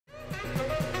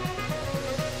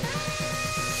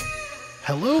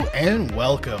Hello and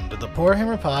welcome to the Poor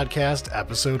Hammer Podcast,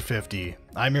 episode 50.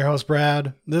 I'm your host,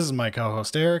 Brad. This is my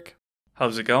co-host, Eric.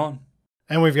 How's it going?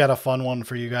 And we've got a fun one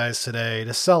for you guys today.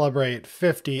 To celebrate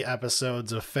 50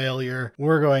 episodes of failure,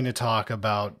 we're going to talk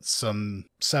about some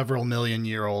several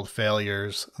million-year-old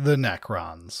failures, the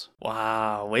Necrons.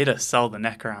 Wow, way to sell the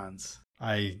Necrons.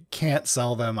 I can't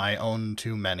sell them. I own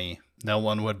too many. No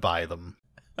one would buy them.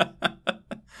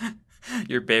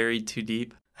 You're buried too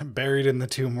deep. I'm buried in the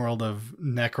tomb world of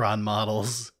Necron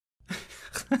models.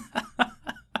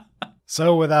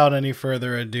 So without any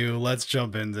further ado, let's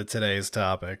jump into today's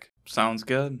topic. Sounds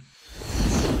good.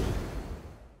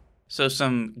 So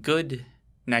some good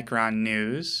Necron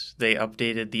news. They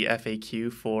updated the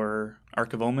FAQ for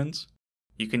Arks of Omens.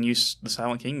 You can use the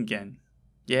Silent King again.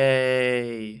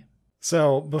 Yay!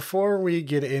 So before we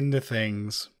get into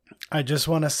things, I just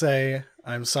want to say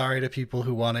I'm sorry to people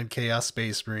who wanted Chaos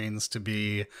Space Marines to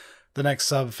be the next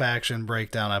Subfaction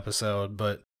breakdown episode,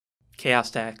 but...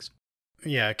 Chaos tax.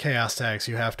 Yeah, Chaos tax.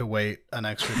 You have to wait an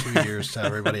extra 2 years to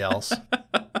everybody else.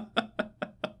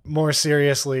 More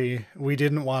seriously, we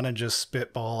didn't want to just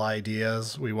spitball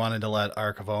ideas. We wanted to let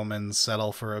Arks of Omen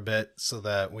settle for a bit so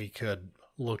that we could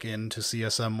look into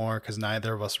CSM more, because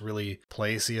neither of us really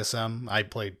play CSM. I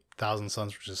played Thousand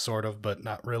Suns, which is sort of, but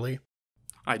not really.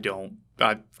 I don't.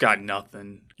 I've got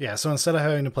nothing. Yeah, so instead of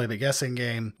having to play the guessing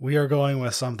game, we are going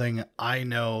with something I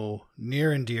know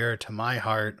near and dear to my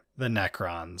heart, the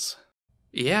Necrons.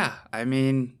 Yeah, I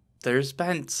mean, there's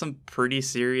been some pretty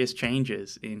serious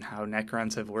changes in how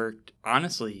Necrons have worked.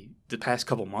 Honestly, the past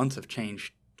couple months have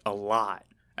changed a lot,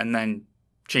 and then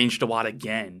changed a lot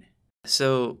again.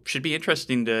 So, should be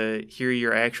interesting to hear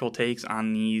your actual takes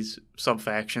on these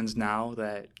subfactions now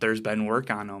that there's been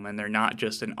work on them, and they're not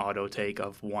just an auto take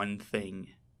of one thing.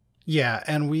 Yeah,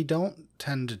 and we don't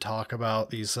tend to talk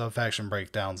about these subfaction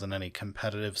breakdowns in any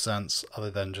competitive sense, other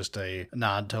than just a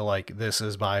nod to, like, this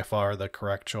is by far the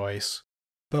correct choice.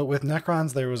 But with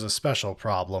Necrons, there was a special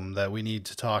problem that we need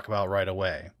to talk about right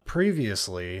away.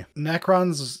 Previously,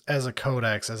 Necrons as a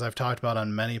codex, as I've talked about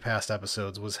on many past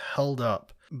episodes, was held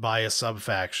up by a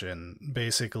subfaction,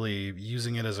 basically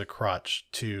using it as a crutch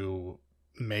to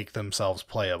make themselves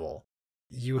playable.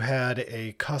 You had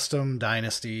a custom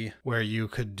dynasty where you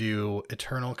could do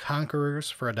Eternal Conquerors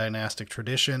for a dynastic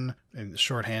tradition. In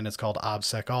shorthand, it's called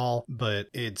Obsec All, but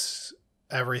it's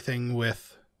everything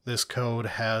with this code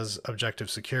has objective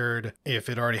secured. If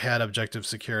it already had objective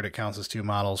secured, it counts as 2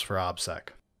 models for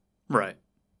Obsec. Right.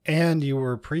 And you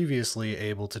were previously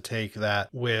able to take that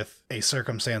with a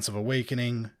Circumstance of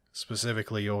Awakening.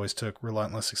 Specifically, you always took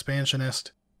Relentless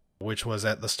Expansionist, which was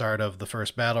at the start of the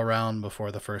first battle round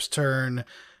before the first turn.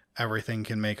 Everything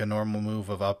can make a normal move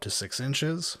of up to 6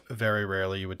 inches. Very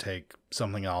rarely you would take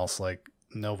something else, like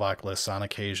Novokh lists on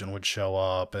occasion would show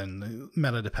up, and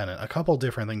meta dependent. A couple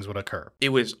different things would occur. It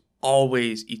was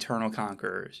always Eternal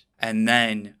Conquerors, and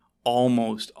then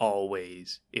almost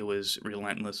always it was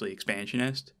Relentlessly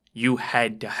Expansionist. You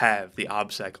had to have the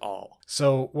Obsec All.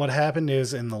 So what happened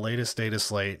is, in the latest data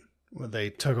slate,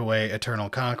 they took away Eternal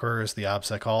Conquerors, the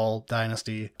Obsec All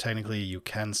dynasty. Technically, you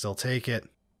can still take it,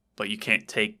 But you can't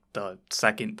take the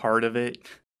second part of it.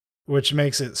 which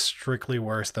makes it strictly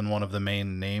worse than one of the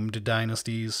main named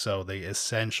dynasties, so they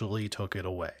essentially took it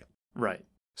away. Right.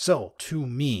 So, to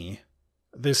me,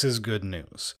 this is good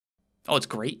news. Oh, it's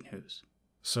great news.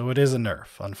 So it is a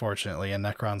nerf, unfortunately, and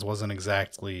Necrons wasn't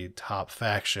exactly top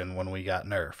faction when we got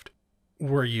nerfed.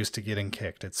 We're used to getting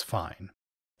kicked, it's fine.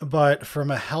 But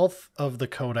from a health of the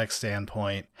codex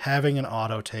standpoint, having an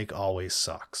auto take always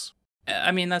sucks.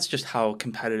 I mean, that's just how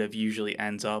competitive usually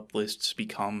ends up. Lists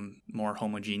become more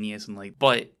homogeneous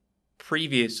but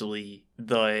previously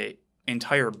the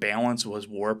entire balance was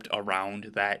warped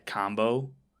around that combo.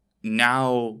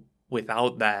 Now,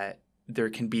 without that, there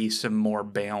can be some more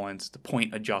balance, the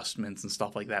point adjustments and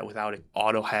stuff like that, without it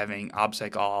auto having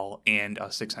Obsec All and a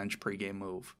 6-inch pregame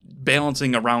move.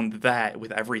 Balancing around that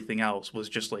with everything else was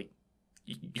just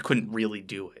you couldn't really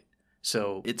do it.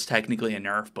 So it's technically a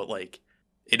nerf, but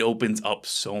it opens up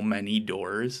so many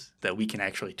doors that we can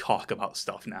actually talk about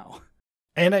stuff now.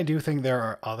 And I do think there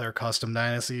are other custom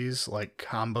dynasties, like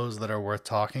combos, that are worth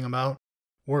talking about.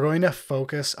 We're going to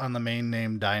focus on the main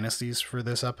name dynasties for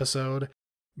this episode,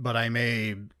 but I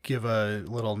may give a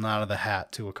little nod of the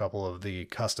hat to a couple of the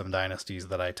custom dynasties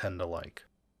that I tend to like.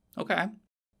 Okay.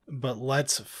 But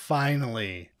let's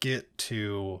finally get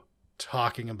to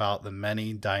talking about the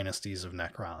many dynasties of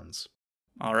Necrons.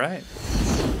 All right.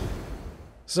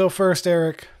 So first,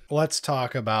 Eric, let's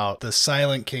talk about the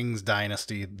Silent King's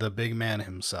dynasty, the big man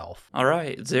himself. All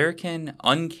right. Szarekhan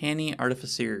Uncanny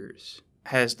Artificers.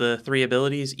 has the 3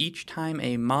 abilities. Each time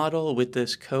a model with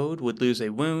this code would lose a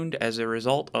wound as a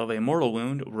result of a mortal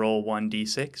wound, roll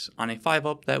 1d6. On a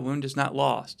 5-up, that wound is not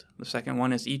lost. The second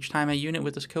one is each time a unit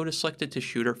with this code is selected to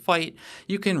shoot or fight,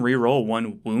 you can reroll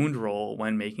 1 wound roll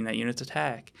when making that unit's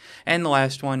attack. And the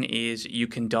last one is you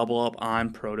can double up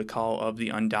on Protocol of the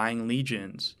Undying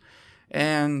Legions.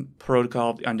 And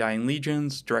Protocol of the Undying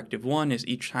Legions, Directive 1 is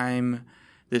each time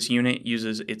this unit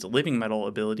uses its living metal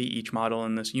ability, each model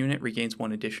in this unit regains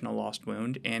 1 additional lost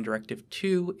wound. And Directive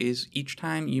 2 is each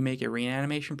time you make a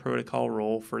reanimation protocol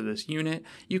roll for this unit,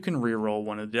 you can reroll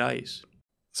 1 of the dice.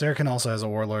 Szarekhan also has a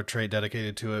warlord trait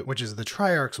dedicated to it, which is the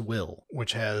Triarch's Will,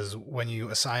 which has, when you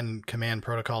assign command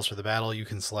protocols for the battle, you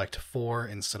can select 4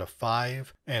 instead of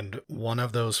 5, and one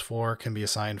of those 4 can be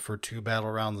assigned for 2 battle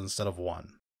rounds instead of 1.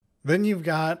 Then you've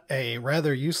got a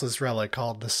rather useless relic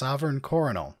called the Sovereign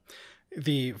Coronal.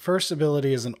 The first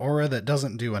ability is an aura that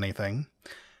doesn't do anything.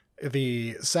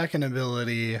 The second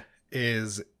ability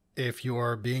is if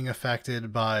you're being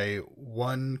affected by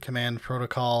 1 command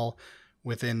protocol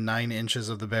within 9 inches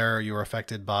of the bearer, you're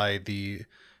affected by the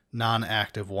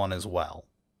non-active one as well.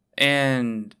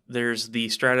 And there's the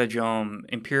stratagem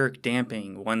Empiric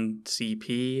Damping, 1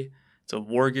 CP. It's a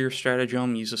Wargear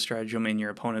stratagem. Use a stratagem in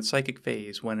your opponent's psychic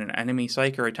phase. When an enemy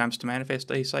psyker attempts to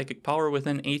manifest a psychic power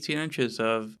within 18 inches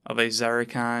of a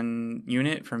Szarekhan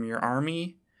unit from your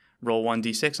army, roll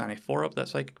 1d6. On a 4-up, that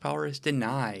psychic power is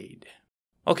denied.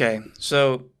 Okay,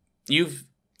 so you've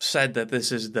said that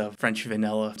this is the French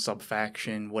vanilla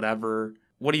subfaction, whatever.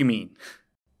 What do you mean?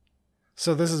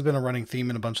 So this has been a running theme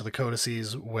in a bunch of the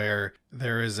codices where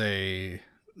there is a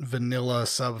vanilla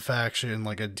subfaction,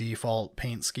 like a default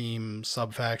paint scheme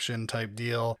subfaction type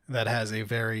deal that has a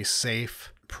very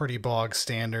safe, pretty bog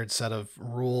standard set of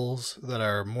rules that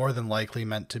are more than likely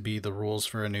meant to be the rules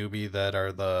for a newbie that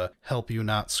are the help you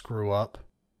not screw up.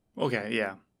 Okay,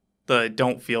 yeah. The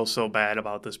don't feel so bad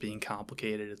about this being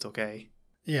complicated, it's okay.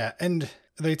 Yeah, and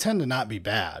they tend to not be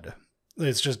bad.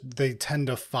 It's just they tend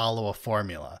to follow a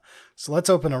formula. So let's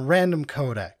open a random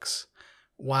codex.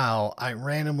 Wow, I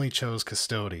randomly chose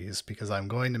Custodes because I'm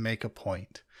going to make a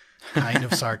point, kind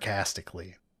of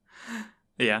sarcastically.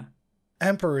 Yeah.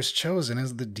 Emperor's Chosen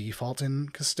is the default in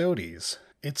Custodes.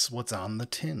 It's what's on the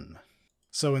tin.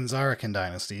 So in Szarekhan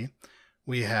Dynasty,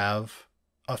 we have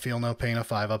a Feel No Pain of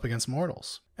 5-up against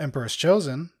mortals. Emperor's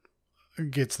Chosen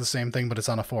gets the same thing, but it's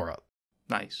on a 4-up.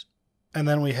 Nice. And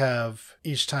then we have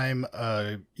each time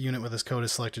a unit with this code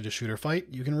is selected to shoot or fight,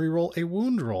 you can reroll a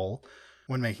wound roll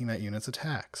when making that unit's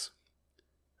attacks.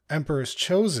 Emperor's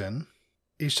Chosen,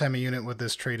 each time a unit with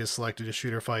this trait is selected to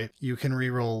shoot or fight, you can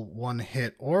reroll 1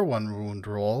 hit or 1 wound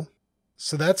roll.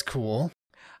 So that's cool.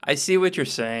 I see what you're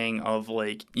saying of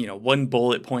 1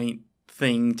 bullet point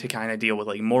thing to kind of deal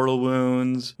with mortal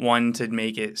wounds, 1 to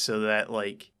make it so that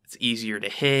it's easier to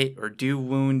hit or do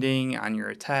wounding on your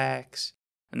attacks,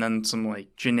 and then some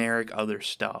generic other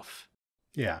stuff.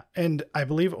 Yeah, and I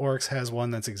believe Oryx has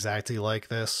one that's exactly like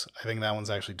this. I think that one's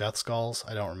actually Death Skulls.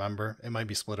 I don't remember. It might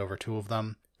be split over 2 of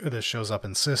them. This shows up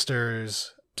in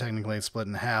Sisters. Technically it's split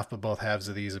in half, but both halves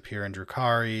of these appear in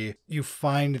Drukhari. You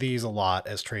find these a lot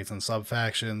as traits and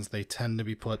subfactions. They tend to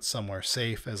be put somewhere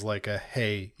safe as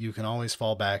hey, you can always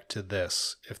fall back to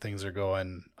this if things are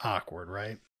going awkward,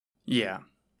 right? Yeah.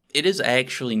 It is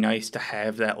actually nice to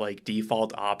have that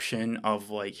default option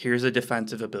of here's a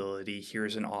defensive ability,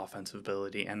 here's an offensive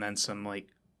ability, and then some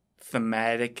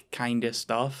thematic kind of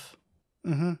stuff.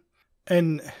 Mm-hmm.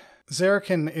 And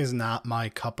Szarekhan is not my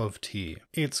cup of tea.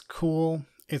 It's cool.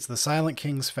 It's the Silent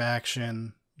King's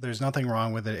faction. There's nothing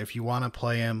wrong with it. If you want to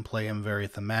play him very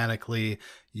thematically.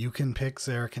 You can pick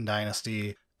Szarekhan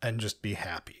Dynasty and just be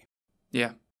happy.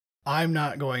 Yeah. I'm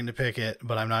not going to pick it,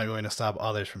 but I'm not going to stop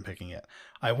others from picking it.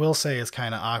 I will say it's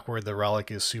kind of awkward the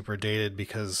relic is super dated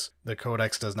because the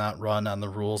codex does not run on the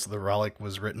rules the relic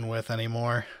was written with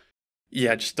anymore.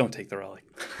 Yeah, just don't take the relic.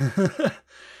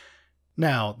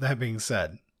 Now, that being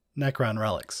said, Necron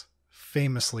relics.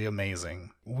 Famously amazing.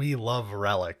 We love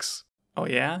relics. Oh,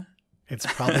 yeah? It's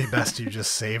probably best you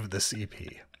just save the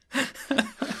CP.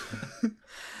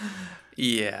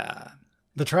 Yeah.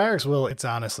 The Triarch's Will, it's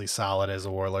honestly solid as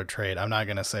a warlord trait. I'm not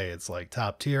going to say it's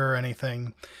top tier or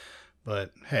anything,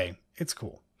 but hey, it's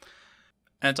cool.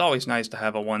 And it's always nice to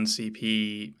have a 1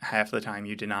 CP half the time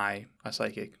you deny a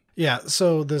psychic. Yeah,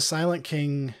 so the Silent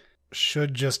King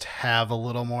should just have a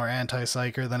little more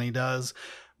anti-psyker than he does,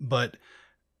 but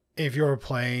if you're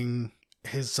playing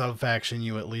his subfaction,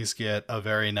 you at least get a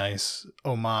very nice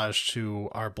homage to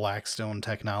our Blackstone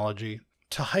technology.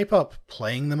 To hype up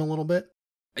playing them a little bit,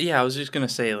 yeah, I was just going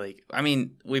to say,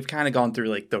 we've kind of gone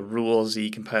through, the rules-y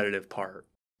competitive part.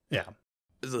 Yeah.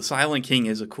 The Silent King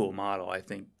is a cool model. I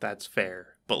think that's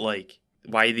fair. But, like,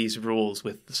 why these rules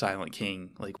with the Silent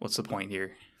King? Like, what's the point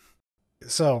here?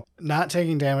 So, not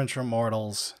taking damage from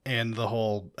mortals and the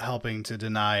whole helping to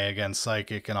deny against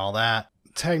psychic and all that.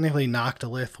 Technically,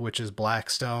 Noctilith, which is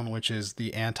Blackstone, which is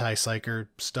the anti-psyker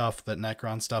stuff that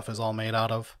Necron stuff is all made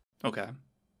out of. Okay.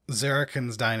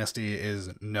 Szarekhan's dynasty is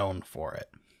known for it.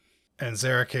 And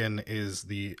Szarekhan is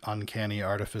the Uncanny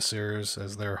Artificers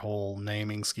as their whole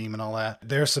naming scheme and all that.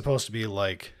 They're supposed to be,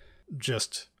 like,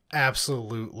 just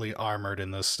absolutely armored in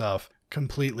this stuff.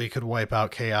 Completely could wipe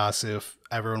out chaos if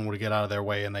everyone would get out of their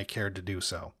way and they cared to do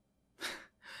so.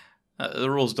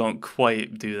 The rules don't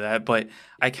quite do that, but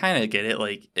I kind of get it.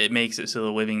 Like, it makes it so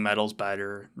the living metal's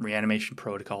better, reanimation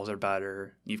protocols are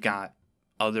better. You've got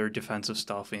other defensive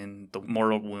stuff in the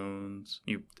mortal wounds.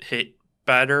 You hit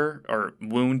better or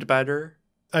wound better.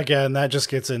 Again, that just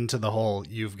gets into the whole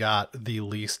you've got the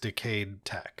least decayed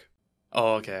tech.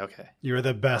 Oh, okay. You're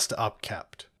the best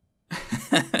upkept.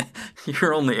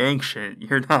 You're only ancient.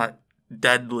 You're not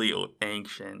deadly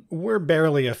ancient. We're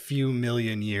barely a few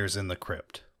million years in the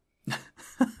crypt.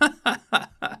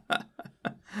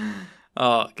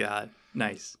 Oh, God.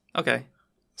 Nice. Okay.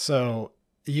 So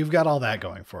you've got all that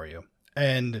going for you.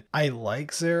 And I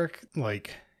like Szarekh.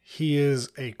 Like, he is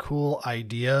a cool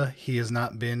idea. He has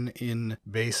not been in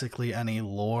basically any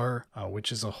lore,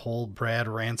 which is a whole Brad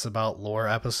Rants About Lore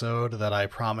episode that I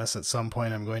promise at some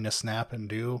point I'm going to snap and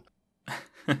do.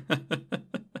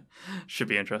 Should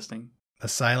be interesting. The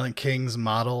Silent King's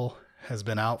model has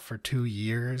been out for 2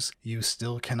 years. You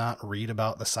still cannot read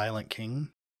about the Silent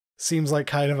King. Seems like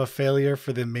kind of a failure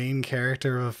for the main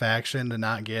character of a faction to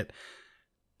not get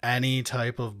any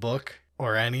type of book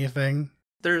or anything.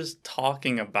 There's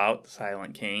talking about the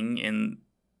Silent King in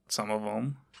some of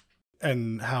them.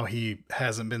 And how he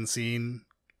hasn't been seen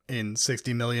in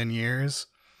 60 million years.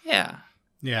 Yeah.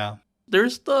 Yeah.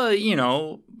 There's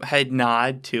the, head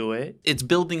nod to it. It's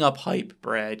building up hype,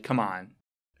 Brad. Come on.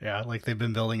 Yeah, like they've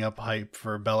been building up hype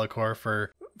for Be'lakor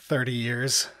for 30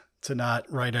 years to not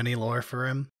write any lore for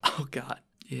him. Oh, God.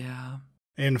 Yeah.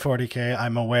 In 40K,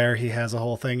 I'm aware he has a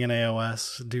whole thing in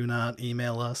AOS. Do not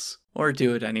email us. Or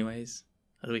do it anyways.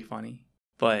 That'll be funny.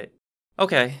 But,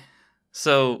 okay.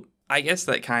 So, I guess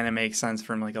that kind of makes sense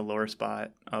from, like, a lore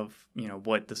spot of,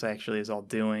 what this actually is all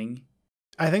doing.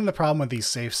 I think the problem with these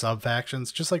safe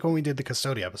sub-factions, just like when we did the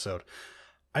Custody episode,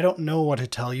 I don't know what to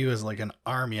tell you as, like, an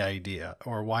army idea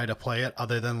or why to play it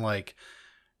other than, like,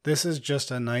 this is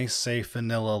just a nice, safe,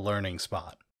 vanilla learning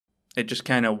spot. It just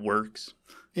kind of works.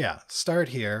 Yeah, start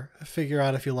here, figure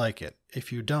out if you like it.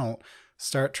 If you don't,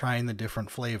 start trying the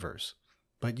different flavors.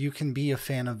 But you can be a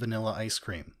fan of vanilla ice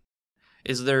cream.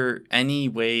 Is there any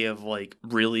way of, like,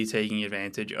 really taking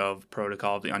advantage of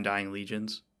Protocol of the Undying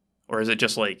Legions? Or is it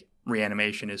just, like,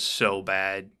 reanimation is so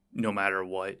bad no matter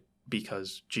what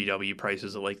because GW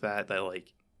prices it like that,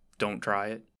 like, don't try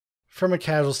it? From a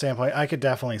casual standpoint, I could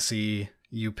definitely see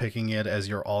you picking it as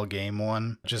your all-game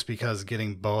one, just because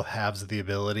getting both halves of the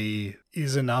ability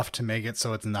is enough to make it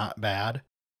so it's not bad.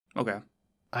 Okay.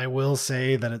 I will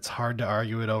say that it's hard to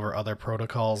argue it over other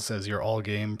protocols as your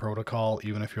all-game protocol,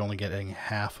 even if you're only getting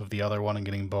half of the other one and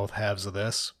getting both halves of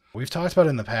this. We've talked about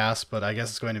it in the past, but I guess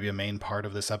it's going to be a main part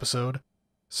of this episode.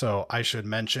 So I should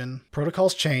mention,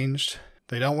 protocols changed.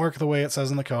 They don't work the way it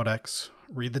says in the codex.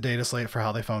 Read the data slate for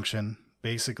how they function.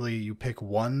 Basically, you pick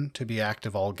one to be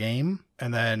active all game,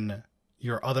 and then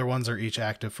your other ones are each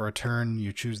active for a turn.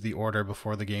 You choose the order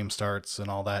before the game starts and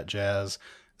all that jazz.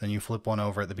 Then you flip one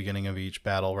over at the beginning of each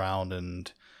battle round,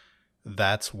 and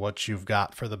that's what you've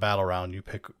got for the battle round. You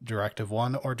pick Directive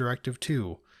 1 or Directive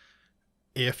 2.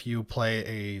 If you play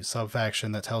a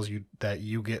sub-faction that tells you that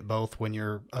you get both when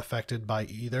you're affected by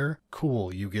either,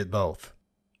 cool, you get both.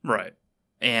 Right.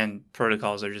 And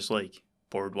protocols are just, like,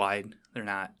 board wide. They're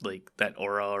not, like, that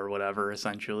aura or whatever,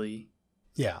 essentially.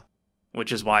 Yeah.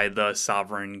 Which is why the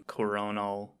Sovereign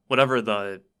Coronal, whatever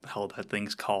the hell that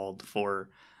thing's called for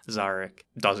Szarekh,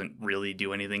 doesn't really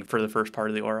do anything for the first part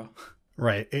of the aura.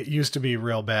 Right. It used to be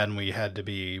real bad and we had to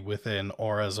be within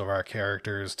auras of our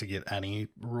characters to get any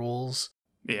rules.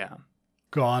 Yeah.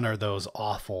 Gone are those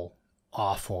awful,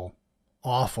 awful,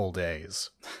 awful days.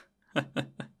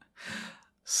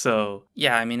 So,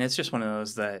 yeah, I mean, it's just one of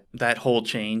those that whole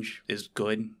change is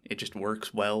good. It just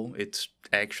works well. It's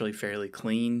actually fairly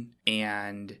clean.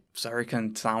 And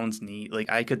Szarekhan sounds neat. Like,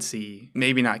 I could see,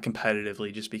 maybe not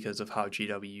competitively just because of how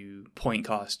GW point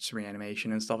costs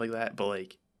reanimation and stuff like that, but,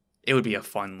 like, it would be a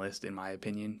fun list, in my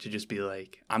opinion, to just be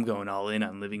like, I'm going all in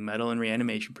on Living Metal and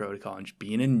Reanimation Protocol and just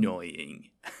being annoying.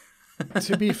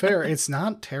 To be fair, it's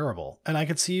not terrible. And I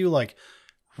could see you, like,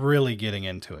 really getting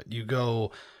into it. You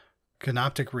go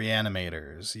Canoptic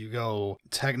Reanimators. You go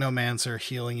Technomancer,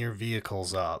 healing your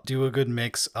vehicles up. Do a good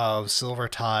mix of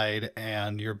Silvertide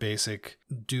and your basic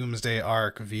Doomsday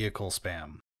Arc vehicle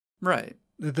spam. Right.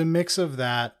 The mix of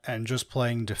that and just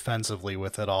playing defensively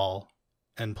with it all,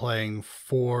 and playing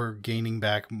for gaining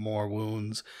back more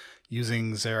wounds,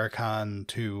 using Szarekhan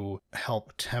to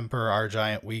help temper our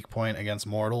giant weak point against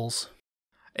mortals.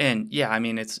 And yeah, I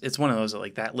mean, it's one of those that,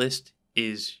 like, that list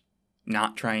is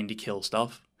not trying to kill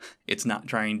stuff. It's not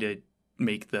trying to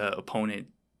make the opponent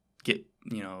get,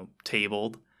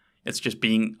 tabled. It's just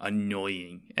being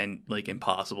annoying and, like,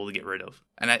 impossible to get rid of.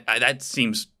 And I that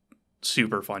seems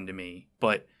super fun to me,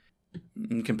 but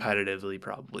competitively,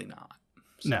 probably not.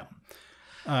 So. No.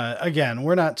 Again,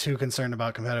 we're not too concerned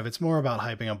about competitive. It's more about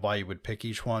hyping up why you would pick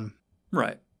each one.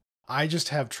 Right. I just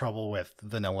have trouble with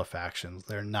vanilla factions.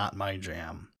 They're not my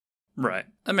jam. Right.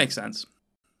 That makes sense.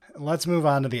 Let's move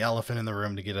on to the elephant in the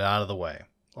room to get it out of the way.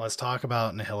 Let's talk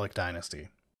about Nihilakh Dynasty.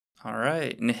 All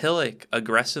right. Nihilakh,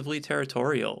 aggressively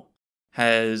territorial.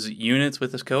 Has units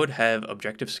with this code have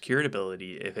objective secured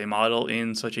ability. If a model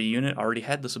in such a unit already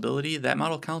had this ability, that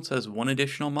model counts as one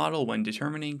additional model when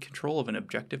determining control of an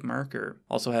objective marker.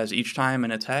 Also has each time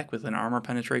an attack with an armor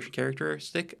penetration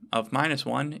characteristic of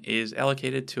 -1 is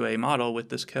allocated to a model with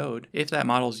this code. If that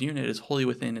model's unit is wholly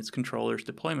within its controller's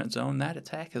deployment zone, that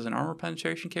attack has an armor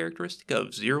penetration characteristic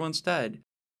of 0 instead.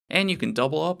 And you can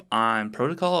double up on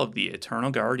Protocol of the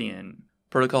Eternal Guardian.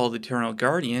 Protocol of the Eternal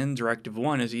Guardian, Directive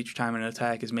 1 is each time an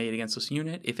attack is made against this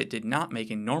unit, if it did not make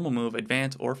a normal move,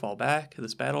 advance, or fall back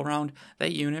this battle round,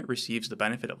 that unit receives the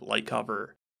benefit of light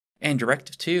cover. And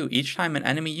Directive 2, each time an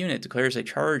enemy unit declares a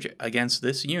charge against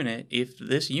this unit, if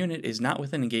this unit is not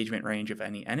within engagement range of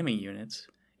any enemy units,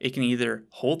 it can either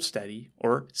hold steady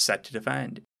or set to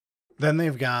defend. Then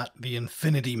they've got the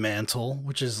Infinity Mantle,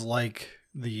 which is like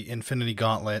the Infinity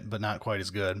Gauntlet, but not quite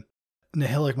as good.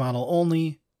 Nihilakh model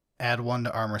only. Add 1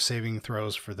 to armor saving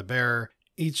throws for the bearer.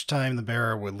 Each time the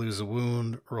bearer would lose a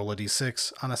wound, roll a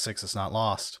d6. On a 6, it's not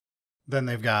lost. Then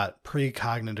they've got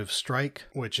Precognitive Strike,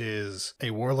 which is a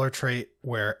warlord trait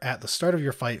where at the start of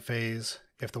your fight phase,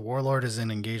 if the warlord is in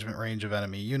engagement range of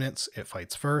enemy units, it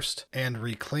fights first. And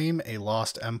Reclaim a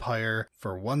Lost Empire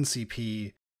for 1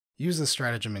 CP. Use this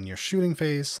stratagem in your shooting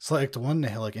phase. Select 1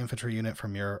 Nihilakh infantry unit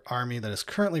from your army that is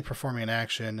currently performing an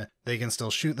action. They can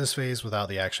still shoot this phase without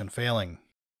the action failing.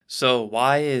 So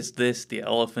why is this the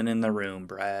elephant in the room,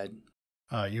 Brad?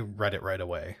 You read it right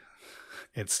away.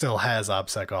 It still has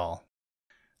OBSEC all.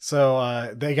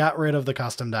 So they got rid of the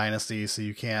custom dynasty, so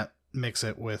you can't mix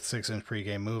it with 6-inch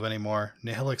pregame move anymore.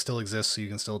 Nihilakh still exists, so you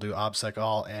can still do OBSEC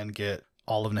all and get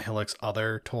all of Nihilakh's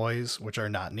other toys, which are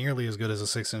not nearly as good as a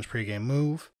 6-inch pregame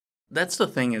move. That's the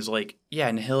thing is, like, yeah,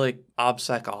 Nihilakh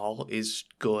OBSEC all is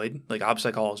good. Like,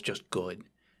 OBSEC all is just good.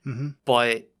 Mm-hmm.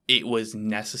 But it was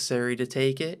necessary to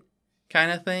take it, kind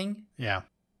of thing. Yeah.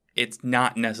 It's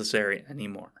not necessary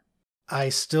anymore. I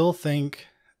still think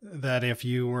that if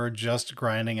you were just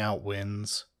grinding out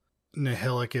wins,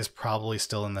 Nihilakh is probably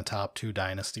still in the top 2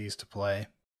 dynasties to play.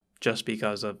 Just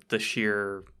because of the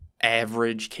sheer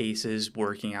average cases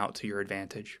working out to your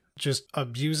advantage. Just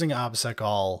abusing OBSEC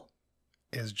all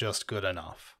is just good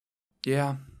enough.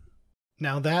 Yeah.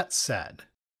 Now that said,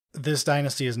 this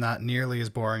dynasty is not nearly as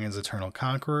boring as Eternal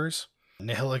Conquerors.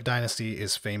 Nihilakh Dynasty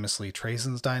is famously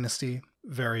Trajan's dynasty.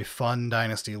 Very fun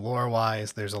dynasty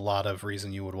lore-wise. There's a lot of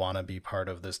reason you would want to be part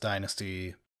of this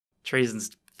dynasty.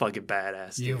 Trajan's fucking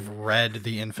badass. Dude. You've read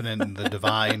The Infinite and the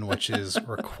Divine, which is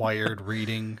required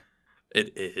reading.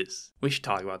 It is. We should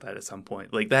talk about that at some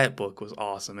point. Like, that book was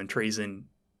awesome, and Trajan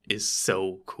is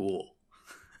so cool.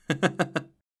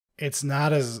 It's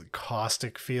not as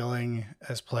caustic feeling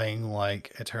as playing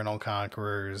like Eternal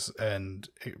Conquerors and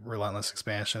Relentless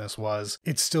Expansionist was.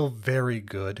 It's still very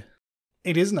good.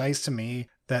 It is nice to me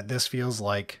that this feels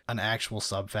like an actual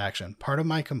subfaction. Part of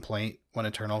my complaint when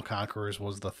Eternal Conquerors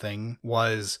was the thing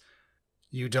was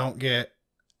you don't get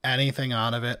anything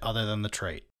out of it other than the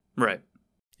trait. Right.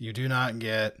 You do not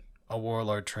get a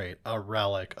warlord trait, a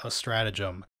relic, a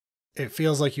stratagem. It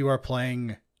feels like you are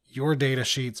playing your data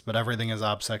sheets, but everything is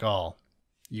OBSEC all.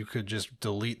 You could just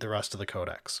delete the rest of the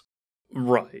codex.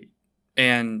 Right.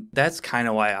 And that's kind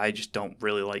of why I just don't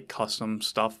really like custom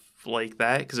stuff like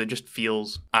that, because it just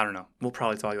feels, I don't know. We'll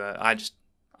probably talk about it.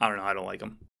 I don't know. I don't like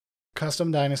them.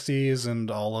 Custom dynasties and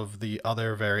all of the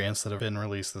other variants that have been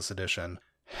released this edition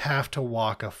have to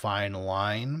walk a fine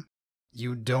line.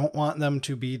 You don't want them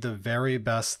to be the very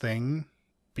best thing.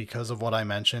 Because of what I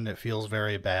mentioned, it feels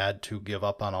very bad to give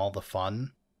up on all the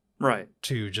fun. Right.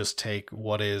 To just take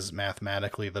what is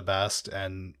mathematically the best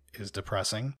and is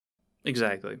depressing.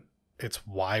 Exactly. It's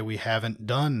why we haven't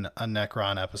done a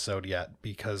Necron episode yet,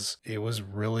 because it was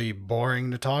really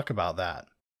boring to talk about that.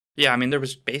 Yeah, I mean, there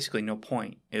was basically no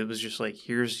point. It was just like,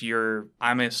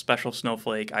 I'm a special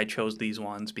snowflake. I chose these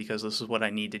ones because this is what I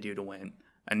need to do to win.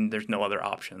 And there's no other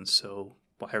options. So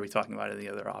why are we talking about any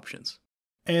other options?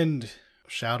 And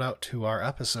shout out to our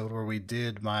episode where we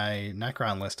did my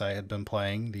Necron list I had been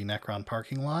playing, the Necron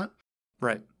parking lot.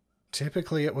 Right.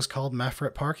 Typically it was called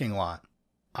Mephrit parking lot.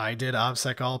 I did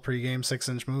OBSEC all pregame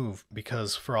 6-inch move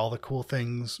because for all the cool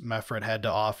things Mephrit had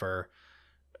to offer,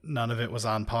 none of it was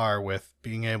on par with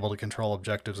being able to control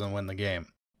objectives and win the game.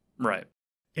 Right.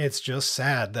 It's just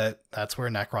sad that that's where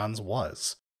Necrons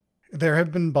was. There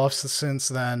have been buffs since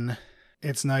then.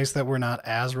 It's nice that we're not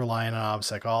as reliant on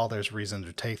OBSEC all. There's reason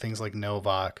to take things like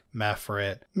Novokh,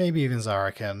 Mephrit, maybe even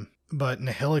Szarekhan. But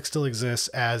Nihilakh still exists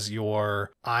as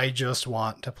your, I just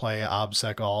want to play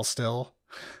OBSEC all still,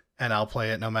 and I'll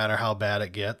play it no matter how bad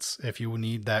it gets. If you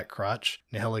need that crutch,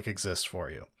 Nihilakh exists for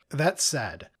you. That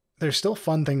said, there's still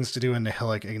fun things to do in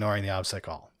Nihilakh ignoring the OBSEC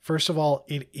all. First of all,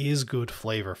 it is good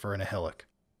flavor for a Nihilakh.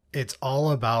 It's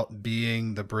all about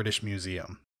being the British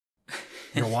Museum.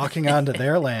 You're walking onto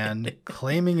their land,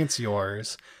 claiming it's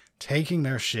yours, taking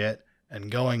their shit, and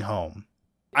going home.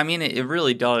 I mean, it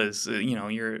really does.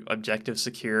 Your objective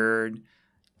secured,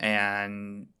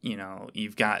 and,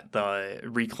 you've got the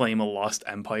Reclaim a Lost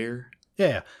Empire.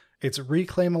 Yeah, it's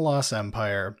Reclaim a Lost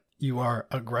Empire. You are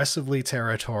aggressively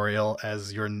territorial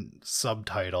as your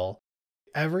subtitle.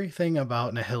 Everything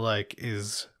about Nihilakh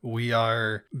is we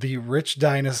are the rich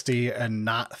dynasty and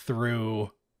not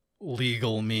through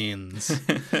legal means.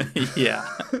 Yeah.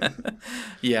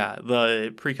 Yeah,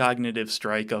 the precognitive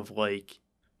strike of like,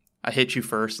 I hit you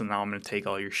first and now I'm going to take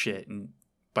all your shit. And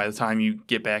by the time you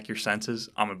get back your senses,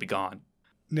 I'm going to be gone.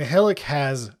 Nihilakh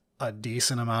has a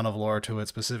decent amount of lore to it,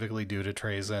 specifically due to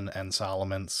Trazyn and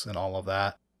Solomons and all of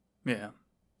that. Yeah.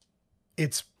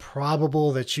 It's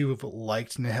probable that you've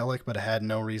liked Nihilakh but had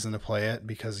no reason to play it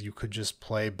because you could just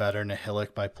play better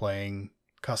Nihilakh by playing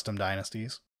custom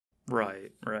dynasties.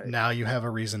 Right. Now you have a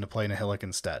reason to play Nihilakh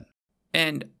instead.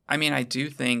 And, I mean, I do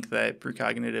think that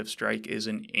precognitive strike is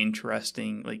an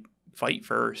interesting, like, fight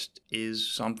first is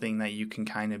something that you can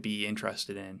kind of be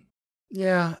interested in.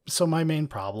 Yeah, so my main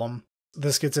problem,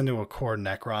 this gets into a core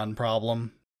Necron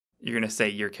problem. You're going to say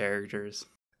your characters.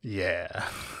 Yeah,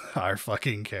 our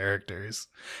fucking characters.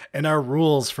 And our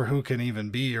rules for who can even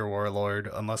be your warlord,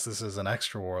 unless this is an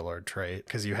extra warlord trait,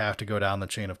 because you have to go down the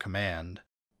chain of command.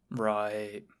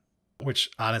 Right.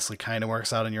 Which honestly kind of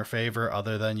works out in your favor,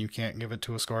 other than you can't give it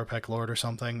to a Skorpekh Lord or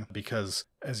something, because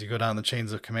as you go down the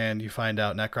chains of command, you find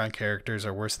out Necron characters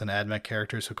are worse than AdMech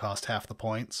characters who cost half the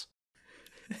points.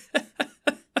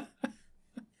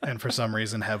 And for some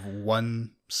reason have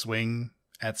one swing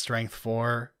at strength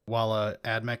 4, while a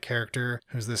AdMech character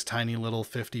who's this tiny little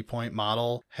 50-point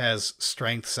model has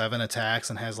strength 7 attacks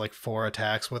and has like 4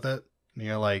 attacks with it. And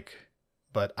you're like,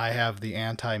 but I have the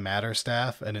anti-matter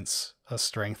staff and it's a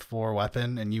strength 4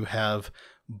 weapon, and you have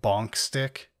bonk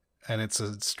stick and it's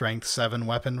a strength 7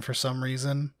 weapon for some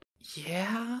reason.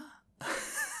 Yeah.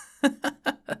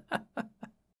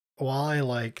 While I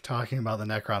like talking about the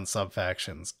Necron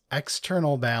subfactions,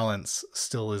 external balance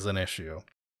still is an issue.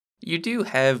 You do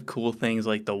have cool things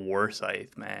like the War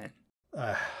Scythe, man.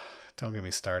 Don't get me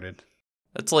started.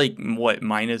 That's like, what,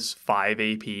 -5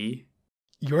 AP?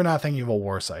 You're not thinking of a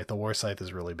War Scythe. The War Scythe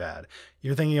is really bad.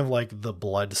 You're thinking of like the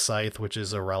Blood Scythe, which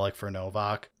is a relic for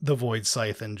Novokh, the Void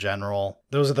Scythe in general.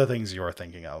 Those are the things you're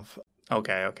thinking of.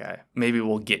 Okay. Maybe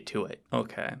we'll get to it.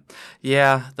 Okay.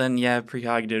 Yeah,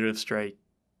 precognitive strike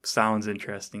sounds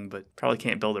interesting, but probably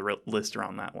can't build a list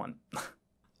around that one.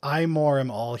 I more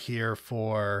am all here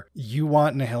for you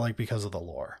want Nihilakh because of the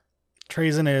lore.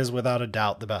 Trazyn is without a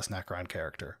doubt the best Necron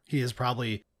character. He is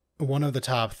probably one of the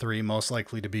top 3 most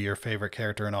likely to be your favorite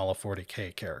character in all of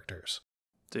 40k characters.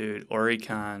 Dude,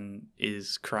 Oricon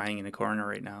is crying in a corner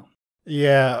right now.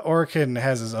 Yeah, Oricon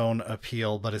has his own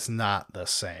appeal, but it's not the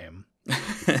same.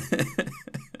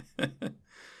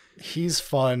 He's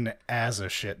fun as a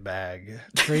shitbag.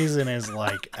 Trazyn is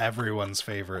like everyone's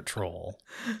favorite troll.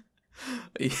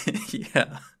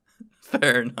 Yeah,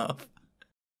 fair enough.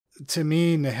 To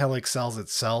me, Nihilakh sells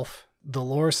itself. The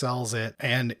lore sells it,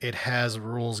 and it has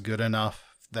rules good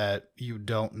enough that you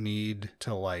don't need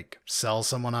to like sell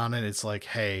someone on it. It's like,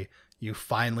 hey, you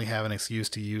finally have an excuse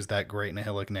to use that great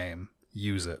Nihilakh name.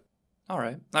 Use it. All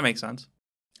right, that makes sense.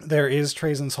 There is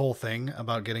Trazyn's whole thing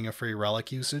about getting a free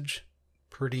relic usage.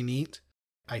 Pretty neat.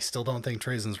 I still don't think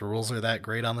Trazyn's rules are that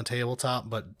great on the tabletop,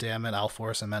 but damn it, I'll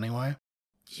force him anyway.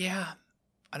 Yeah,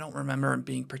 I don't remember him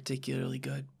being particularly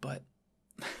good, but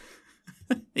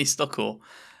he's still cool.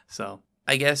 So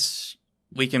I guess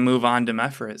we can move on to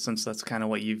Mephrit, since that's kind of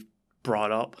what you've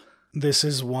brought up. This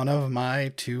is one of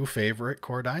my 2 favorite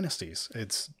core dynasties.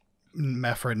 It's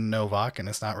Mephrit and Novokh, and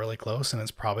it's not really close, and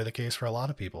it's probably the case for a lot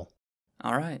of people.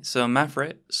 All right, so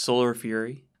Mephrit, Solar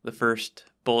Fury. The first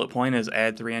bullet point is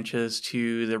add 3 inches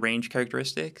to the range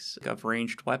characteristics of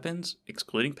ranged weapons,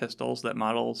 excluding pistols, that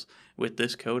models with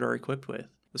this code are equipped with.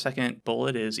 The second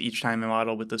bullet is each time a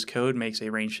model with this code makes a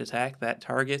ranged attack that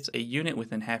targets a unit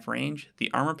within half range, the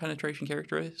armor penetration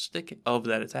characteristic of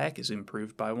that attack is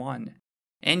improved by 1.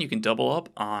 And you can double up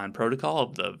on Protocol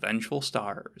of the Vengeful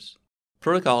Stars.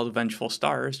 Protocol of the Vengeful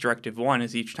Stars, Directive 1,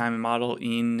 is each time a model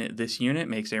in this unit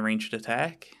makes a ranged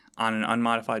attack on an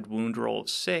unmodified wound roll of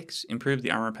 6, improve the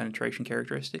armor penetration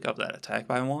characteristic of that attack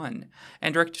by 1.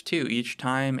 And Directive 2, each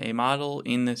time a model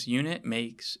in this unit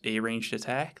makes a ranged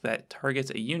attack that targets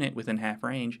a unit within half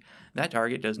range, that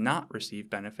target does not receive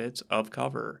benefits of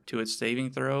cover to its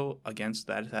saving throw against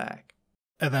that attack.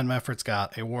 And then Mephrit's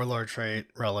got a Warlord trait,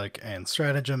 Relic, and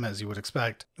Stratagem, as you would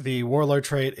expect. The Warlord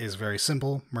trait is very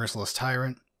simple, Merciless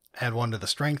Tyrant. Add 1 to the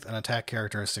strength and attack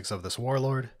characteristics of this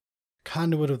Warlord.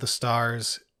 Conduit of the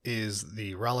Stars is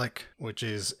the Relic, which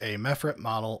is a Mephrit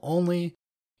model only.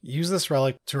 Use this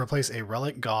Relic to replace a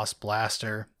Relic Gauss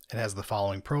Blaster. It has the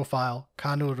following profile: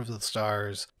 Conduit of the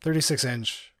Stars,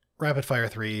 36-inch, Rapid Fire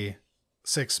 3,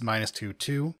 6 -2,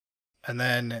 2. And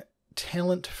then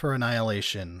Talent for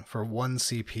Annihilation for 1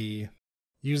 CP.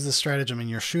 Use the stratagem in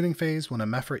your shooting phase when a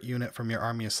Mephrit unit from your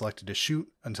army is selected to shoot.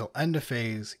 Until end of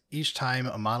phase, each time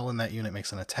a model in that unit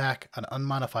makes an attack, an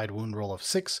unmodified wound roll of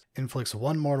 6 inflicts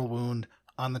 1 mortal wound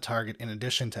on the target in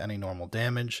addition to any normal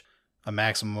damage. A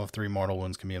maximum of 3 mortal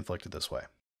wounds can be inflicted this way.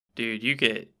 Dude, you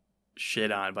get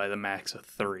shit on by the max of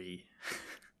 3.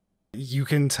 You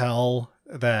can tell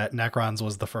that Necrons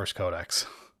was the first codex.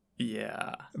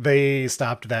 Yeah. They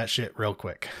stopped that shit real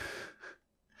quick.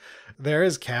 There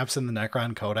is caps in the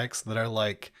Necron codex that are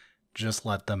like, just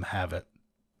let them have it.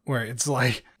 Where it's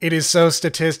like, it is so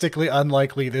statistically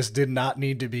unlikely this did not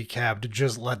need to be capped,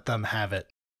 just let them have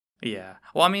it. Yeah.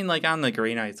 Well, I mean, like on the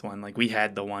Grey Knights one, like we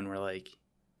had the one where like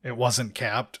it wasn't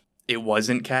capped. It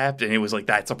wasn't capped, and it was like,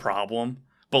 that's a problem.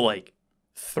 But like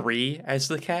 3 as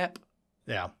the cap?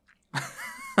 Yeah.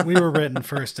 We were written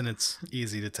first, and it's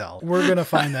easy to tell. We're going to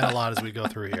find that a lot as we go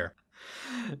through here.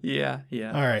 Yeah.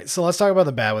 All right, so let's talk about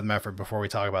the bad with Mephrit before we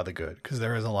talk about the good, because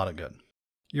there is a lot of good.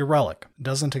 Your Relic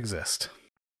doesn't exist.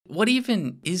 What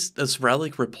even is this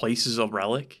Relic replaces a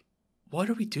Relic? What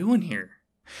are we doing here?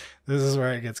 This is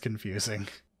where it gets confusing.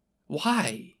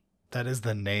 Why? That is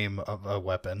the name of a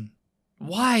weapon.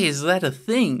 Why is that a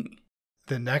thing?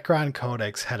 The Necron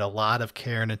Codex had a lot of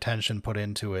care and attention put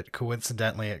into it.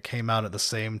 Coincidentally, it came out at the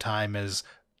same time as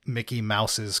Mickey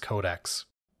Mouse's Codex.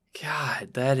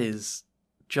 God, that is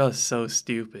just so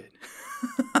stupid.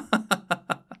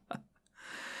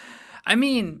 I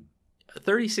mean,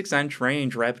 36-inch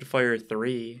range, rapid fire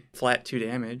 3, flat 2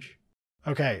 damage.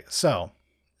 Okay, so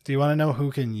do you want to know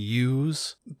who can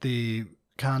use the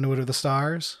Conduit of the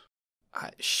Stars?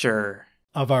 Sure.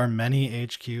 Of our many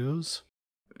HQs?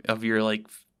 Of your, like,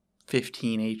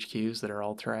 15 HQs that are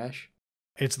all trash?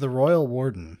 It's the Royal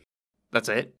Warden. That's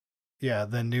it? Yeah,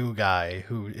 the new guy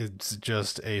who is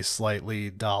just a slightly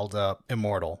dolled up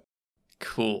immortal.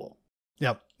 Cool.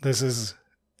 Yep, this is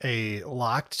a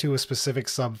locked to a specific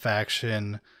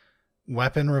subfaction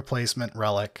weapon replacement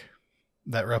relic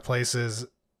that replaces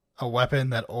a weapon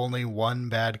that only one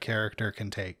bad character can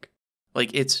take.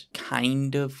 Like, it's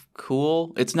kind of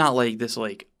cool. It's not like this,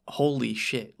 like, holy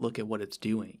shit, look at what it's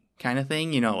doing kind of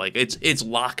thing. You know, like, it's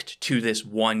locked to this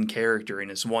one character in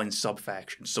this one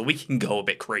subfaction. So we can go a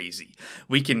bit crazy.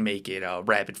 We can make it a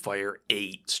rapid fire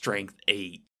 8, strength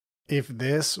 8. If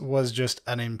this was just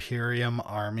an Imperium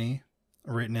army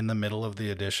written in the middle of the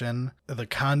edition, the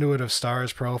Conduit of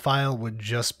Stars profile would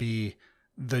just be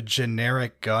the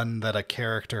generic gun that a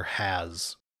character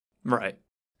has. Right.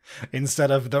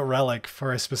 Instead of the relic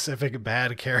for a specific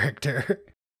bad character.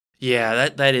 Yeah,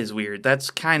 that is weird.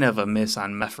 That's kind of a miss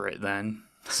on Mephrit then.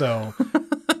 So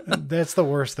that's the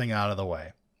worst thing out of the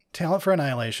way. Talent for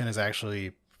Annihilation is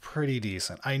actually pretty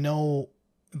decent. I know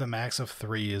the max of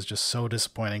 3 is just so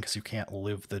disappointing because you can't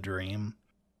live the dream.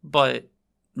 But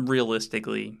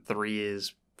realistically, 3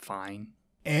 is fine.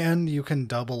 And you can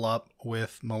double up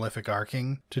with Malefic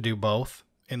Arcing to do both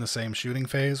in the same shooting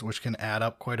phase, which can add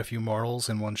up quite a few mortals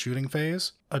in one shooting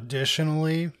phase.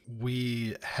 Additionally,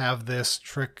 we have this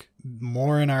trick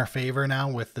more in our favor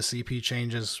now with the CP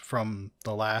changes from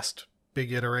the last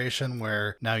big iteration,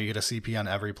 where now you get a CP on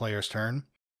every player's turn.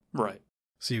 Right.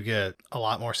 So you get a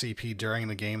lot more CP during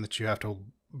the game that you have to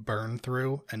burn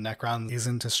through, and Necron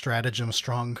isn't a stratagem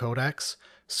strong codex,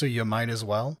 so you might as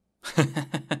well.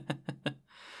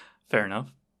 Fair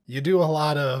enough. You do a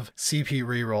lot of CP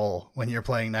reroll when you're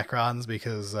playing Necrons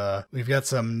because we've got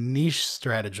some niche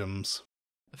stratagems.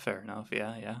 Fair enough,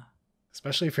 yeah.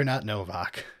 Especially if you're not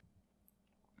Novokh.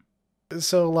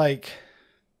 So, like,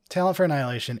 Talent for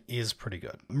Annihilation is pretty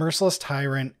good. Merciless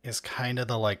Tyrant is kind of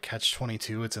the, like,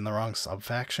 catch-22. It's in the wrong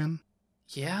subfaction.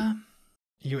 Yeah.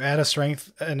 You add a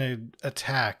strength and an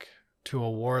attack to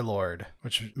a Warlord,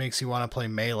 which makes you want to play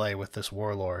melee with this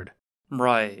Warlord.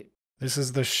 Right. This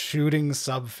is the shooting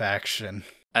subfaction.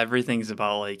 Everything's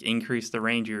about, like, increase the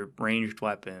range of your ranged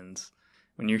weapons.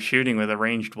 When you're shooting with a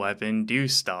ranged weapon, do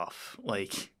stuff.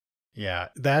 Like... Yeah,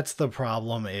 that's the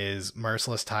problem is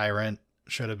Merciless Tyrant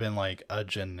should have been, like, a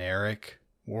generic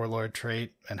Warlord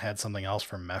trait and had something else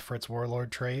for Mephrit's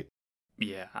Warlord trait.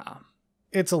 Yeah.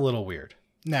 It's a little weird.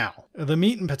 Now, the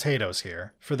meat and potatoes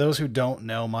here, for those who don't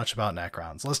know much about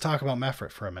Necrons, let's talk about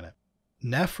Mephrit for a minute.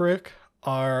 Nephrekh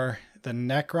are the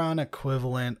Necron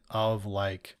equivalent of,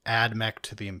 like, AdMech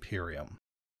to the Imperium.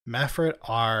 Mephrit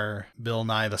are Bill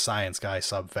Nye the Science Guy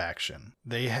subfaction.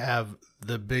 They have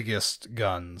the biggest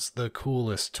guns, the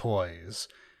coolest toys.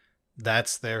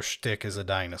 That's their shtick as a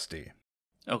dynasty.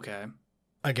 Okay.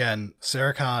 Again,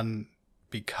 Szarekhan,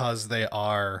 because they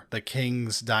are the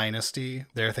King's dynasty,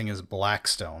 their thing is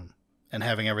Blackstone and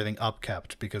having everything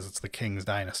upkept because it's the King's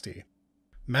dynasty.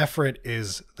 Mephrit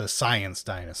is the Science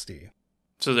dynasty.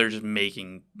 So they're just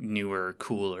making newer,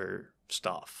 cooler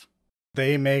stuff.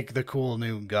 They make the cool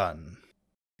new gun.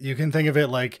 You can think of it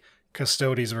like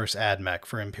Custodes versus AdMech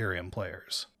for Imperium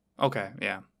players. Okay,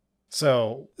 yeah.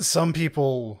 So some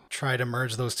people try to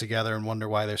merge those together and wonder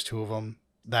why there's two of them.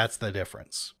 That's the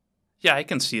difference. Yeah, I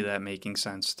can see that making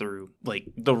sense through, like,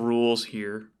 the rules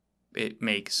here. It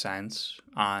makes sense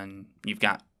on, you've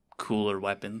got cooler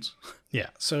weapons. Yeah,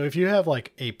 so if you have,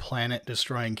 like, a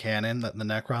planet-destroying cannon that the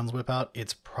Necrons whip out,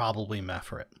 it's probably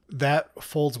Mephrit. That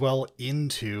folds well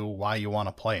into why you want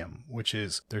to play them, which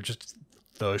is they're just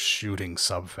the shooting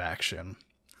subfaction.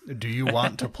 Do you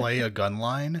want to play a gun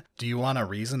line? Do you want a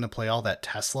reason to play all that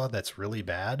Tesla that's really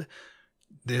bad?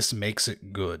 This makes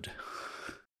it good.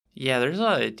 Yeah, there's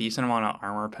a decent amount of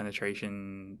armor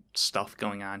penetration stuff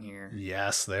going on here.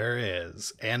 Yes, there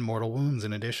is. And mortal wounds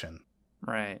in addition.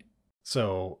 Right.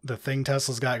 So the thing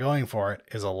Tesla's got going for it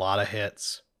is a lot of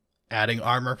hits. Adding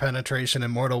armor penetration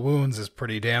and mortal wounds is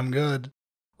pretty damn good.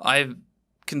 I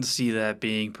can see that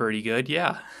being pretty good,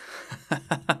 yeah.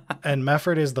 And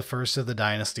Mephrit is the first of the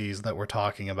dynasties that we're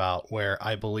talking about where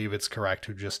I believe it's correct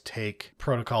to just take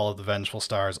Protocol of the Vengeful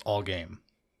Stars all game,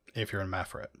 if you're in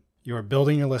Mephrit. You are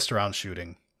building your list around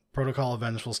shooting. Protocol of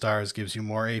Vengeful Stars gives you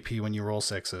more AP when you roll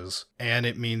 6s, and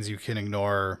it means you can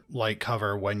ignore light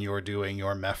cover when you're doing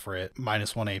your Mephrit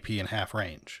 -1 AP in half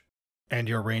range. And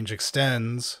your range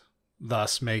extends,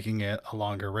 thus making it a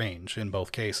longer range in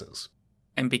both cases.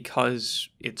 And because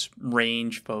it's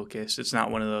range focused, it's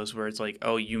not one of those where it's like,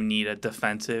 oh, you need a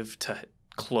defensive to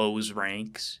close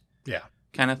ranks. Yeah.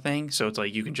 Kind of thing. So it's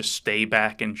like you can just stay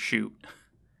back and shoot.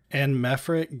 And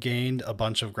Mephrit gained a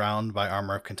bunch of ground by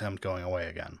Armor of Contempt going away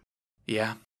again.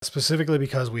 Yeah. Specifically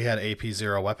because we had AP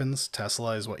 0 weapons,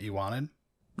 Tesla is what you wanted.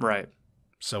 Right.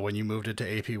 So when you moved it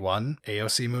to AP 1,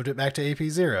 AOC moved it back to AP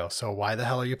 0. So why the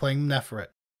hell are you playing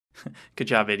Mephrit? Good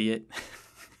job, idiot.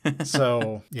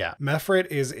 So, yeah, Mephrit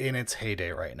is in its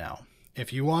heyday right now.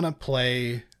 If you want to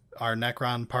play our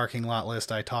Necron parking lot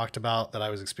list I talked about that I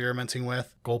was experimenting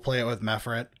with, go play it with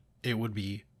Mephrit. It would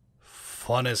be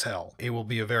fun as hell. It will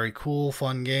be a very cool,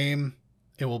 fun game.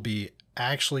 It will be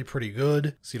actually pretty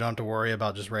good, so you don't have to worry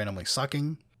about just randomly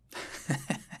sucking.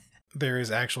 There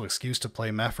is actual excuse to play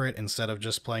Mephrit instead of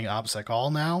just playing OBSEC all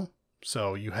now,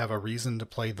 so you have a reason to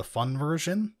play the fun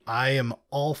version. I am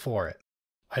all for it.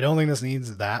 I don't think this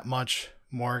needs that much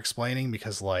more explaining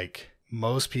because, like,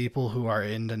 most people who are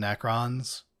into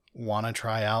Necrons want to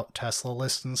try out Tesla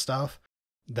lists and stuff.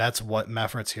 That's what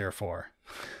Mephrit's here for.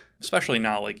 Especially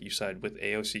now, like you said, with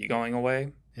AOC going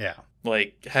away. Yeah.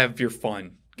 Like, have your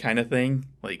fun kind of thing.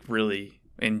 Like, really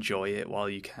enjoy it while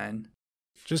you can.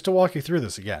 Just to walk you through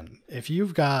this again, if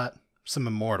you've got some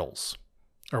Immortals,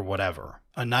 or whatever,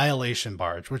 Annihilation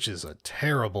Barge, which is a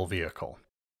terrible vehicle,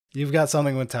 you've got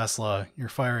something with Tesla, you're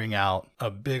firing out a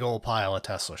big old pile of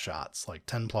Tesla shots, like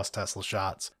 10 plus Tesla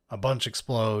shots, a bunch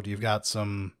explode, you've got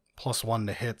some +1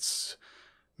 to hits,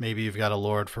 maybe you've got a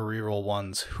Lord for reroll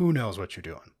ones, who knows what you're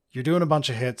doing. You're doing a bunch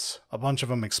of hits, a bunch of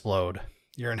them explode,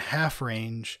 you're in half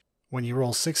range, when you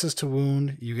roll 6s to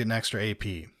wound, you get an extra AP.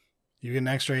 You get an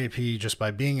extra AP just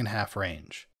by being in half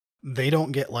range. They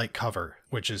don't get light cover,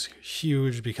 which is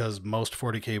huge because most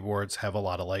 40k boards have a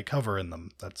lot of light cover in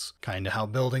them. That's kind of how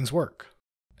buildings work.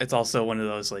 It's also one of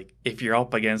those, like, if you're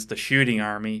up against a shooting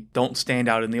army, don't stand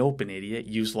out in the open, idiot.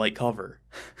 Use light cover.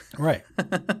 Right.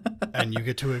 And you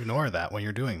get to ignore that when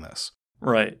you're doing this.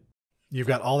 Right. You've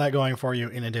got all that going for you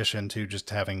in addition to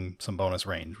just having some bonus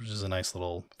range, which is a nice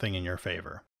little thing in your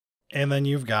favor. And then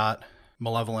you've got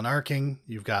Malevolent Arcing.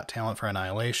 You've got Talent for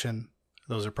Annihilation.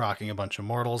 Those are proccing a bunch of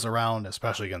mortals around,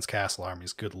 especially against castle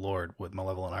armies. Good lord, with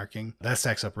Malevolent Arcing. That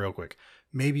stacks up real quick.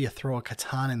 Maybe you throw a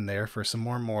Catan in there for some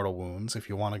more mortal wounds if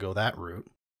you want to go that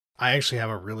route. I actually have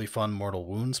a really fun mortal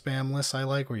wound spam list I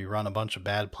like, where you run a bunch of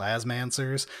bad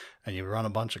Plasmancers and you run a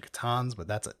bunch of Catans, but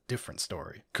that's a different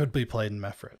story. Could be played in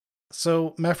Mephrit.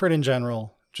 So Mephrit in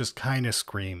general just kind of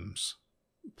screams,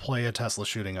 play a Tesla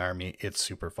shooting army, it's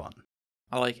super fun.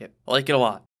 I like it. I like it a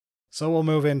lot. So we'll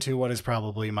move into what is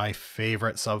probably my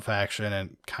favorite subfaction,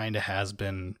 and kind of has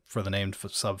been for the named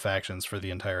subfactions for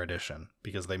the entire edition,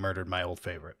 because they murdered my old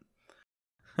favorite.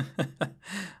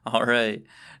 All right.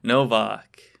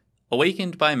 Novokh.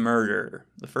 Awakened by Murder.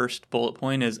 The first bullet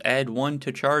point is add 1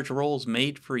 to charge rolls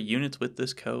made for units with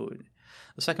this code.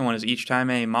 The second one is each time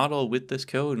a model with this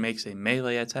code makes a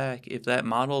melee attack, if that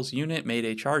model's unit made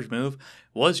a charge move,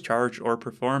 was charged, or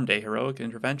performed a heroic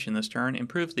intervention this turn,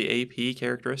 improve the AP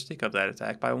characteristic of that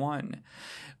attack by 1.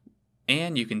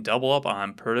 And you can double up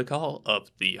on Protocol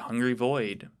of the Hungry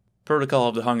Void. Protocol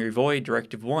of the Hungry Void,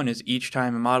 Directive 1 is each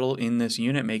time a model in this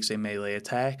unit makes a melee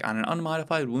attack, on an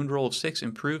unmodified wound roll of 6,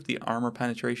 improve the armor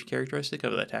penetration characteristic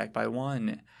of the attack by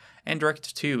 1. And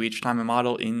Directive 2, each time a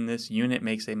model in this unit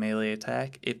makes a melee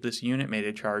attack, if this unit made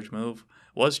a charge move,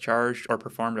 was charged, or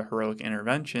performed a heroic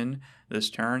intervention this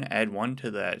turn, add 1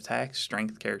 to that attack's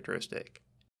strength characteristic.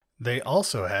 They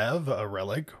also have a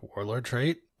relic, warlord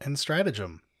trait, and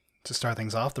stratagem. To start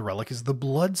things off, the relic is the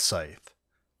Blood Scythe.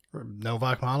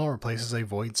 Novokh model replaces a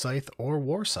Void Scythe or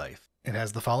War Scythe. It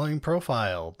has the following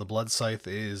profile. The Blood Scythe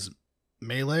is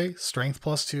melee, strength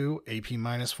 +2, AP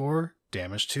 -4,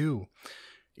 damage 2.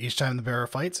 Each time the bearer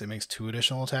fights, it makes 2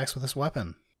 additional attacks with this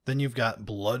weapon. Then you've got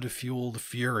Blood-Fueled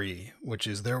Fury, which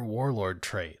is their Warlord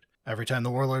trait. Every time the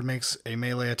Warlord makes a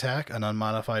melee attack, an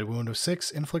unmodified wound of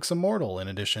 6 inflicts a mortal in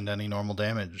addition to any normal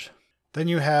damage. Then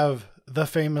you have the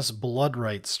famous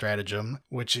Bloodright stratagem,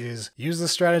 which is use the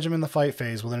stratagem in the fight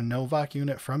phase when a Novokh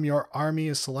unit from your army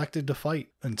is selected to fight.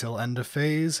 Until end of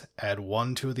phase, add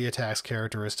 1 to the attack's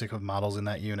characteristic of models in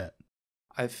that unit.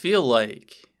 I feel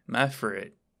like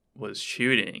Mephrit was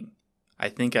shooting. I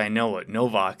think I know what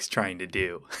Novokh's trying to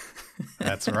do.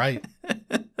 That's right.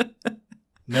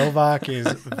 Novokh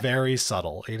is very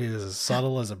subtle. It is as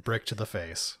subtle as a brick to the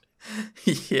face.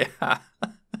 Yeah.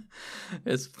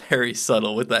 It's very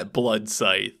subtle with that Blood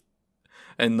Scythe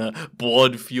and the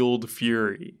Blood-Fueled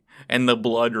Fury and the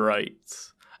Blood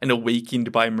Rights and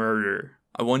Awakened by Murder.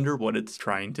 I wonder what it's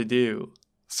trying to do.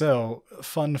 So,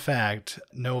 fun fact,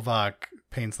 Novokh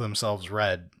paints themselves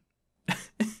red,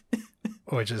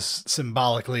 which is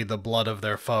symbolically the blood of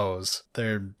their foes.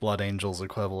 Their Blood Angels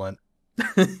equivalent.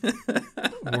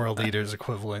 World Eaters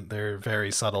equivalent. They're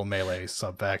very subtle melee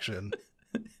subfaction.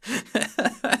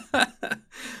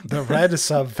 The red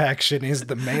subfaction is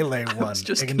the melee one.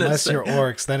 Unless you're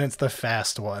orcs, then it's the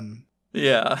fast one.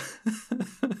 Yeah.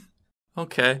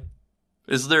 Okay.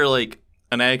 Is there like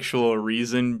an actual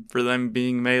reason for them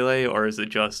being melee, or is it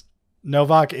just...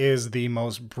 Novokh is the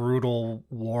most brutal,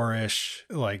 warish,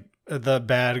 like, the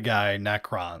bad guy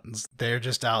Necrons. They're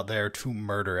just out there to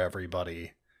murder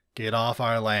everybody. Get off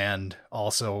our land.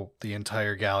 Also, the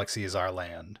entire galaxy is our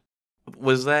land.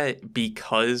 Was that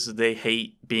because they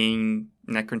hate being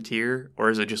Necron tier, or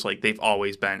is it just like they've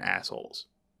always been assholes?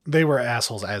 They were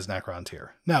assholes as Necron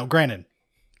tier. Now, granted,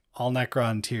 all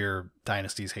Necron tier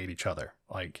dynasties hate each other.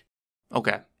 Like,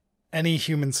 okay. Any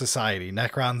human society,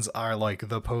 Necrons are like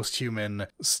the post-human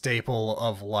staple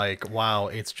of like, wow,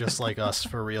 it's just like us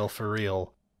for real, for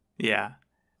real. Yeah.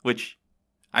 Which,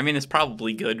 I mean, it's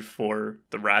probably good for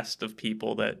the rest of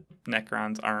people that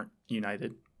Necrons aren't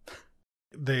united.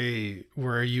 They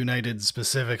were united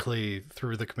specifically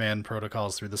through the command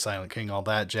protocols, through the Silent King, all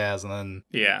that jazz, and then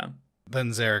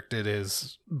then Zarek did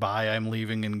his bye, I'm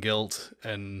leaving in guilt,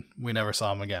 and we never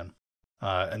saw him again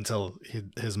until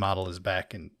his model is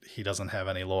back and he doesn't have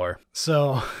any lore.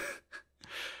 So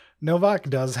Novokh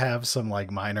does have some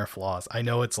like minor flaws. I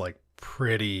know it's like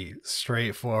pretty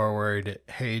straightforward.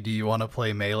 Hey, do you want to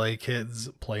play melee, kids?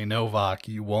 Play Novokh.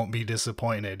 You won't be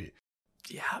disappointed.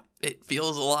 Yeah, it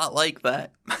feels a lot like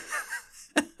that.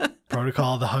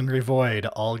 Protocol of the Hungry Void,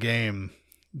 all game.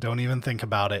 Don't even think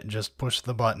about it, just push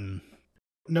the button.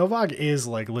 Novokh is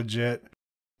like legit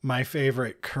My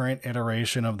favorite current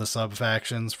iteration of the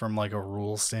subfactions from like a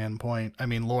rule standpoint. I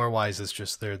mean, lore-wise, it's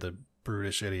just they're the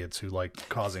brutish idiots who like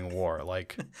causing war.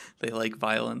 Like They like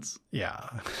violence. Yeah.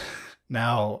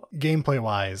 Now,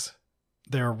 gameplay-wise,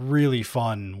 they're a really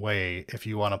fun way if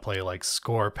you want to play like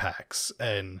Szarekhans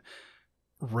and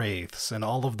Wraiths and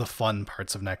all of the fun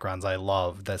parts of Necrons I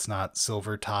love that's not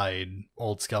Silvertide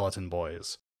old skeleton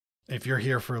boys. If you're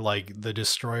here for like the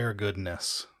destroyer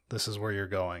goodness, this is where you're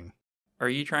going. Are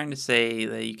you trying to say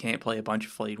that you can't play a bunch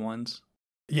of flayed ones?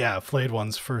 Yeah, flayed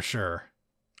ones for sure.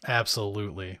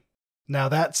 Absolutely. Now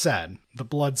that said, the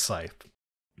Blood Scythe.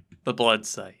 The Blood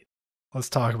Scythe. Let's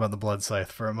talk about the Blood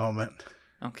Scythe for a moment.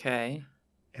 Okay.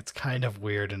 It's kind of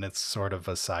weird and it's sort of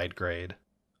a side grade.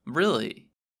 Really?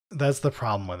 That's the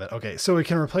problem with it. Okay, so it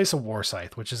can replace a War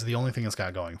Scythe, which is the only thing it's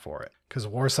got going for it. Because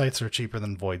War Scythes are cheaper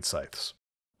than Void Scythes.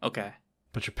 Okay.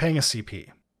 But you're paying a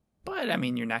CP. But, I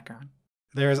mean, you're Necron.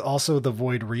 There is also the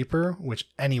Void Reaper, which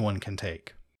anyone can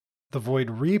take. The Void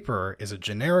Reaper is a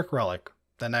generic relic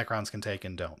that Necrons can take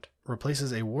and don't.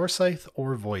 Replaces a War Scythe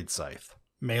or Void Scythe.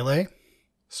 Melee,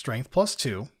 Strength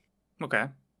 +2. Okay.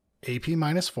 AP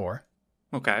 -4.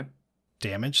 Okay.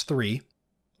 Damage 3.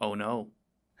 Oh, no.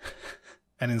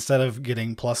 And instead of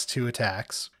getting +2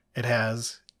 attacks, it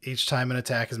has, each time an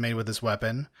attack is made with this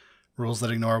weapon, rules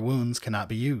that ignore wounds cannot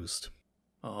be used.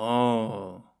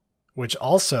 Oh. Which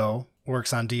also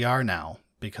works on DR now,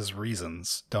 because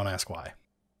reasons. Don't ask why.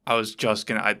 I was just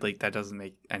gonna, that doesn't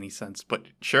make any sense, but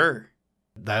sure.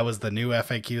 That was the new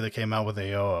FAQ that came out with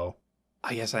AOO.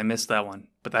 I guess I missed that one,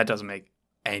 but that doesn't make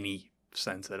any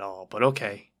sense at all, but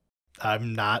okay.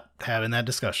 I'm not having that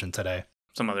discussion today.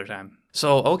 Some other time.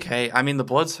 So, okay, I mean, the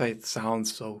Blood Scythe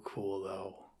sounds so cool,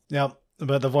 though. Yep,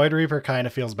 but the Void Reaper kind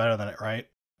of feels better than it, right?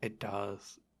 It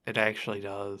does. It actually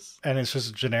does. And it's just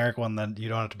a generic one that you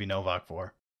don't have to be Novokh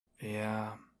for.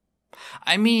 Yeah.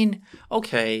 I mean,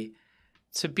 okay,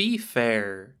 to be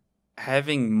fair,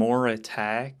 having more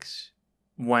attacks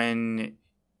when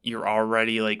you're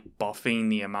already, like, buffing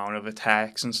the amount of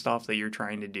attacks and stuff that you're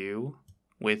trying to do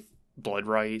with Blood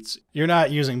Rites. You're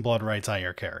not using Blood Rites on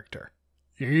your character.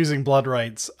 You're using Blood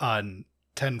Rites on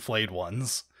 10 flayed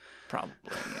ones. Probably,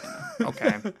 yeah.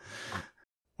 Okay.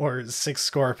 Or 6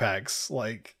 Szarekhans.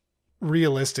 Like,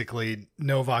 realistically,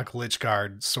 Novokh,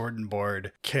 LiQWYD, Sword and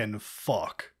Board can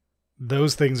fuck.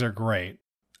 Those things are great.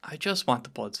 I just want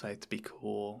the Blood Scythe to be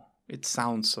cool. It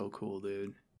sounds so cool,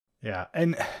 dude. Yeah,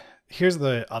 and here's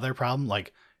the other problem.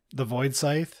 Like, the Void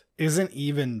Scythe isn't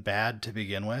even bad to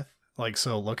begin with. Like,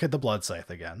 so look at the Blood Scythe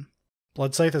again.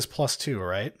 Blood Scythe is +2,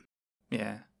 right?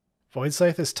 Yeah. Void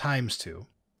Scythe is ×2.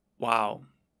 Wow.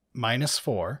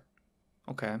 -4.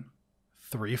 Okay.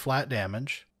 3 flat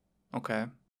damage. Okay.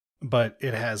 But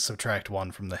it has subtract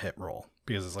 1 from the hit roll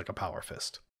because it's like a power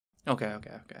fist. Okay.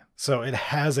 So it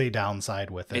has a downside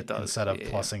with it, does, instead of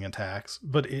plussing attacks,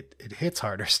 but it hits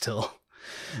harder still.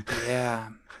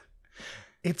 Yeah.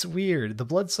 It's weird. The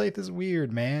Blood Scythe is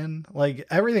weird, man. Like,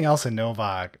 everything else in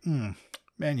Novokh,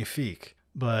 magnifique.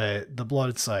 But the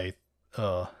Blood Scythe,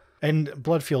 And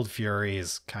Bloodfield Fury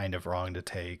is kind of wrong to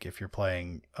take if you're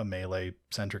playing a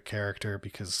melee-centric character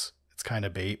because it's kind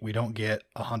of bait. We don't get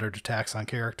 100 attacks on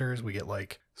characters. We get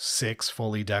like 6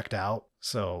 fully decked out.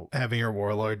 So having your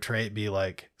Warlord trait be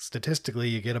like, statistically,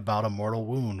 you get about a mortal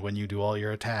wound when you do all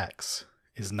your attacks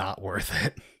is not worth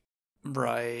it.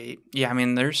 Right. Yeah, I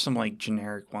mean, there's some like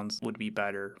generic ones would be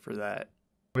better for that.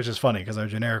 Which is funny because our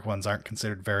generic ones aren't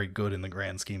considered very good in the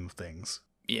grand scheme of things.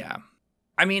 Yeah.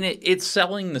 I mean, it's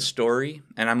selling the story,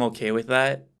 and I'm okay with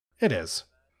that. It is.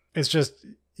 It's just,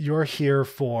 you're here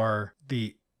for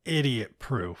the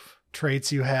idiot-proof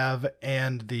traits you have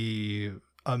and the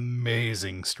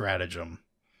amazing stratagem.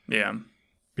 Yeah.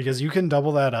 Because you can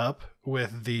double that up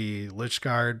with the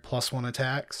LiQWYD +1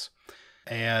 attacks,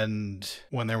 and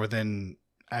when they're within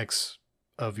X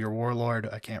of your Warlord,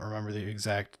 I can't remember the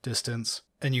exact distance,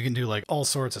 and you can do like all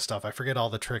sorts of stuff. I forget all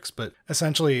the tricks, but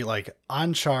essentially like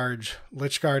on charge,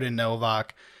 LiQWYD and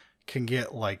Novokh can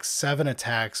get like 7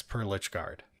 attacks per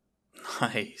LiQWYD.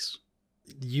 Nice.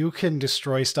 You can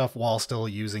destroy stuff while still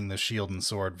using the shield and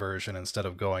sword version instead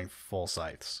of going full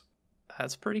scythes.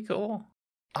 That's pretty cool.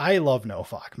 I love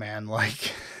Novokh, man.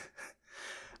 Like,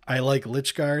 I like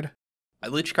LiQWYD.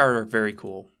 LiQWYD are very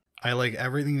cool. I like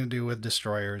everything to do with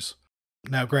destroyers.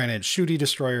 Now, granted, shooty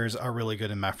destroyers are really good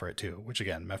in Mephrit too, which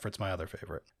again, Mephrit's my other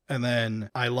favorite. And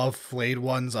then I love flayed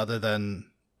ones other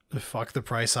than fuck the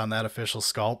price on that official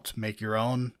sculpt, make your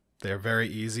own. They're very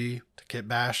easy to kit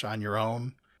bash on your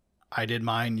own. I did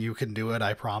mine, you can do it,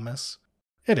 I promise.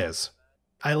 It is.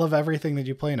 I love everything that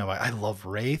you play now. I love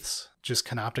Wraiths, just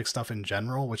Canoptic stuff in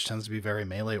general, which tends to be very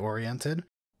melee oriented.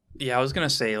 Yeah, I was going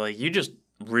to say, like, you just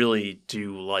really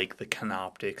do like the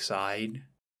Canoptic side.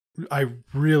 I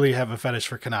really have a fetish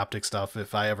for Canoptic stuff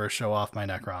if I ever show off my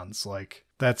Necrons. Like,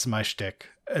 that's my shtick.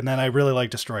 And then I really like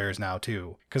Destroyers now,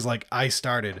 too. Because, like, I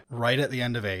started right at the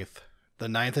end of 8th. The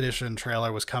 9th edition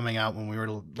trailer was coming out when we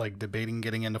were, like, debating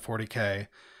getting into 40k.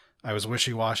 I was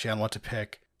wishy-washy on what to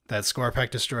pick. That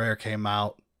Scorpack Destroyer came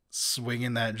out,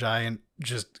 swinging that giant,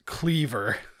 just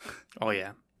cleaver. Oh,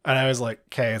 yeah. And I was like,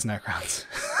 okay, it's Necrons.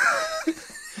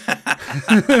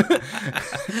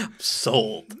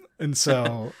 Sold. And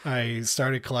so I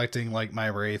started collecting like my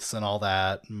wraiths and all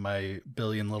that, my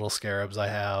billion little scarabs I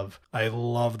have. I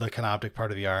love the Canoptic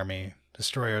part of the army.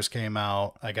 Destroyers came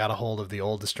out. I got a hold of the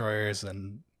old Destroyers,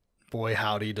 and boy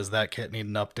howdy does that kit need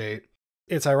an update.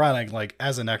 It's ironic, like,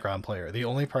 as a Necron player, the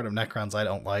only part of Necrons I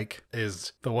don't like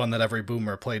is the one that every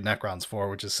boomer played Necrons for,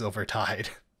 which is Silvertide.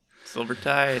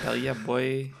 Silvertide, hell yeah,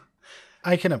 boy.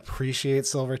 I can appreciate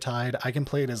Silvertide. I can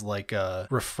play it as like a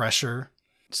refresher.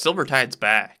 Silvertide's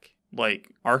back. Like,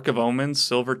 Ark of Omen,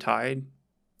 Silvertide,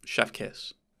 chef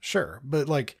kiss. Sure, but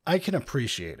like, I can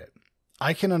appreciate it.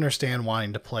 I can understand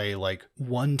wanting to play like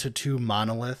 1 to 2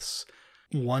 monoliths,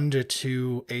 1 to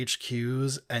 2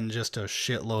 HQs, and just a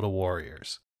shitload of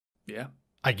warriors. Yeah.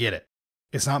 I get it.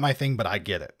 It's not my thing, but I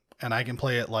get it. And I can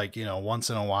play it like, once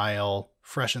in a while,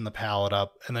 freshen the palette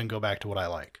up, and then go back to what I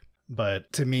like.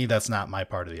 But to me, that's not my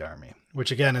part of the army,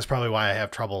 which again is probably why I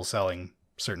have trouble selling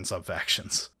certain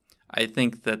subfactions. I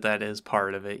think that is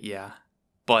part of it, yeah.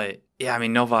 But, yeah, I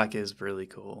mean, Novokh is really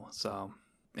cool, so...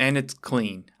 And it's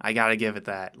clean. I gotta give it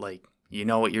that. Like, you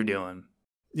know what you're doing.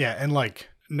 Yeah, and like,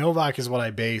 Novokh is what I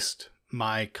based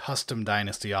my custom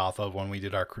dynasty off of when we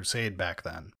did our crusade back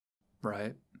then.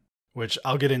 Right. Which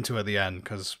I'll get into at the end,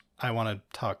 because I want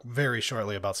to talk very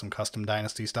shortly about some custom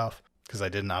dynasty stuff, because I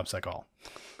did an OBSEC all.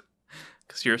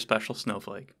 Because you're a special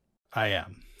snowflake. I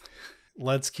am.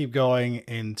 Let's keep going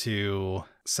into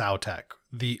Sautekh,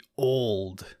 the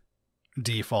old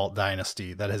default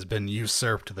dynasty that has been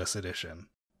usurped this edition.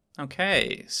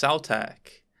 Okay,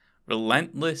 Sautekh.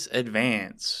 Relentless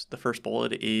Advance. The first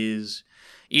bullet is,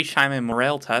 each time a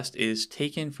morale test is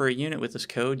taken for a unit with this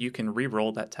code, you can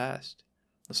reroll that test.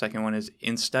 The second one is,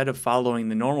 instead of following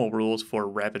the normal rules for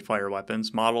rapid-fire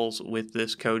weapons, models with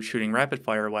this code shooting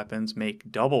rapid-fire weapons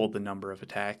make double the number of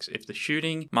attacks if the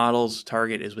shooting model's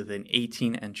target is within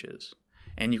 18 inches.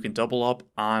 And you can double up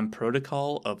on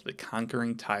Protocol of the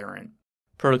Conquering Tyrant.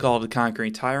 Protocol of the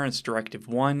Conquering Tyrant's Directive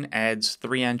 1 adds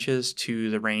 3 inches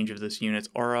to the range of this unit's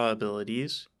aura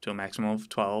abilities to a maximum of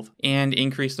 12, and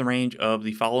increase the range of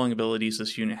the following abilities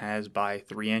this unit has by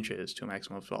 3 inches to a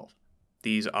maximum of 12.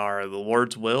 These are the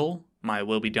Lord's Will, My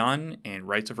Will Be Done, and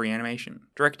Rites of Reanimation.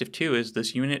 Directive 2 is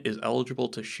this unit is eligible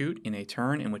to shoot in a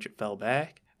turn in which it fell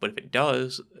back, but if it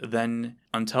does, then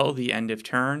until the end of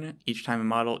turn, each time a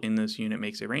model in this unit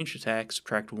makes a ranged attack,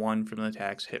 subtract 1 from the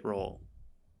attack's hit roll.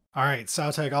 Alright,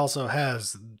 Sautekh also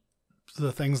has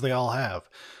the things they all have.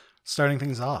 Starting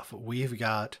things off, we've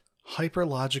got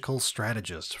Hyperlogical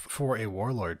Strategist for a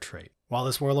Warlord trait. While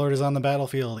this Warlord is on the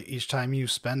battlefield, each time you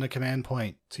spend a command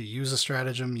point to use a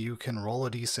stratagem, you can roll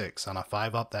a d6. On a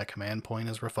 5-up, that command point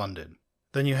is refunded.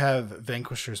 Then you have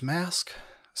Vanquisher's Mask,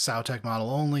 Sautekh model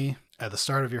only. At the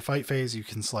start of your fight phase, you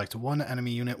can select one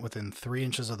enemy unit within 3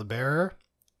 inches of the bearer.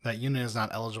 That unit is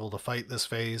not eligible to fight this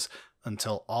phase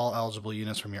until all eligible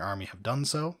units from your army have done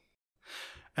so.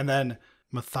 And then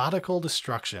Methodical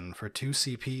Destruction for 2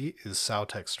 CP is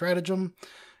Sautekh's stratagem.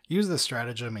 Use this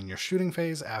stratagem in your shooting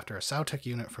phase after a Sautekh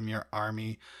unit from your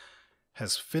army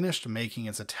has finished making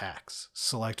its attacks.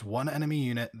 Select one enemy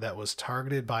unit that was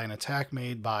targeted by an attack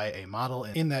made by a model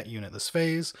in that unit this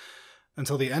phase.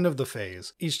 Until the end of the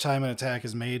phase, each time an attack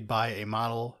is made by a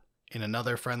model in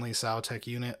another friendly Sautekh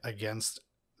unit against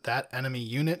that enemy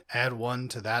unit, add 1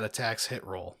 to that attack's hit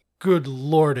roll. Good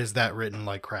lord, is that written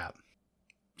like crap.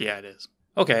 Yeah, it is.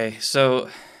 Okay, so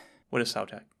what is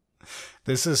Sautekh?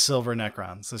 This is Silver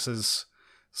Necrons. This is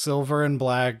silver and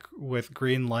black with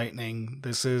green lightning.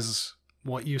 This is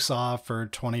what you saw for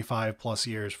 25 plus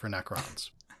years for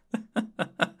Necrons.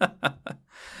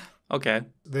 Okay.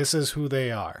 This is who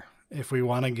they are, if we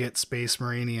want to get Space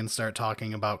Marine and start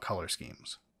talking about color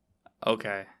schemes.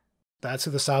 Okay. That's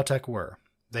who the Sautekh were.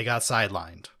 They got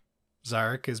sidelined.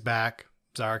 Szarekh is back.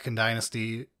 Szarekhan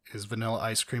Dynasty is vanilla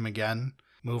ice cream again.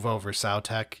 Move over,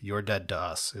 Sautekh. You're dead to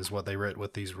us, is what they writ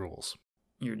with these rules.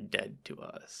 You're dead to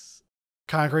us.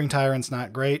 Conquering Tyrant's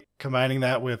not great. Combining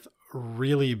that with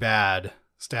really bad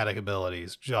static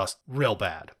abilities, just real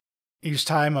bad. Each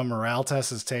time a morale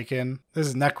test is taken, this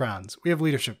is Necrons. We have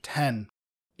leadership 10.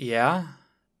 Yeah?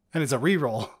 And it's a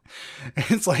reroll.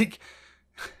 It's like,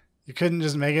 You couldn't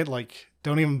just make it like,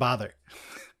 don't even bother.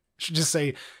 You should just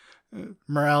say,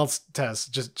 morale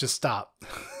test, just stop.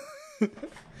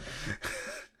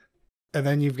 And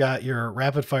then you've got your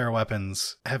rapid fire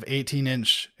weapons have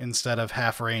 18-inch instead of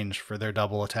half range for their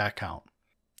double attack count.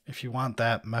 If you want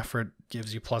that, Mephrit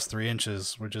gives you plus 3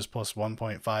 inches, which is plus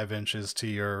 1.5 inches to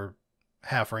your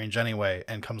half range anyway,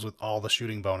 and comes with all the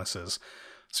shooting bonuses.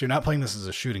 So you're not playing this as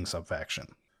a shooting subfaction.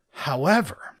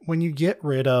 However, when you get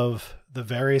rid of the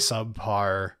very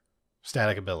subpar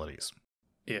static abilities,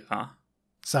 Yeah.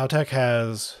 Sautekh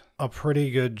has a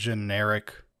pretty good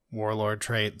generic warlord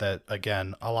trait that,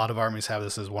 again, a lot of armies have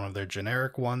this as one of their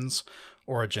generic ones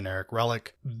or a generic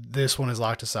relic. This one is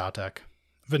locked to Sautekh.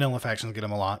 Vanilla factions get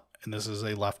them a lot, and this is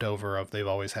a leftover of they've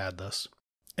always had this.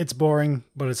 It's boring,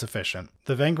 but it's efficient.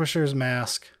 The Vanquisher's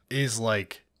Mask is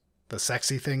like the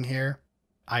sexy thing here.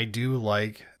 I do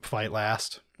like Fight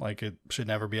Last. Like, it should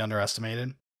never be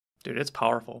underestimated. Dude, it's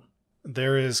powerful.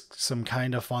 There is some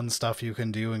kind of fun stuff you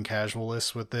can do in casual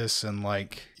lists with this, and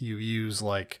like you use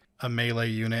like a melee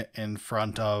unit in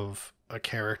front of a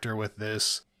character with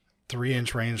this.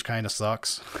 3-inch range kind of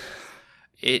sucks.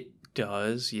 It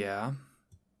does, yeah.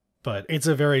 But it's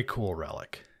a very cool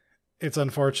relic. It's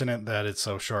unfortunate that it's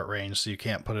so short range, so you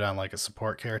can't put it on like a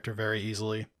support character very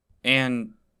easily.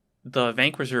 And the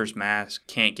Vanquisher's Mask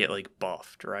can't get like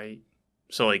buffed, right?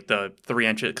 So like the 3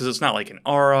 inches, because it's not like an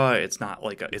aura, it's not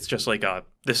like it's just like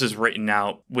this is written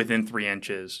out within 3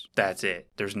 inches. That's it.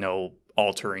 There's no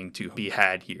altering to be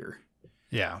had here.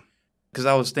 Yeah. Because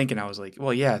I was thinking, I was like,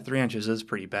 well, yeah, 3 inches is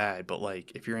pretty bad, but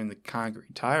like if you're in the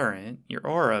Concrete Tyrant, your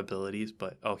aura abilities,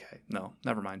 but okay, no,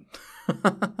 never mind.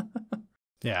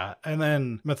 Yeah, and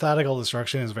then Methodical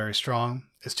Destruction is very strong.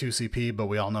 It's 2 CP, but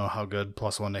we all know how good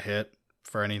 +1 to hit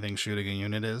for anything shooting a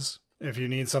unit is. If you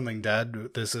need something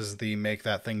dead, this is the make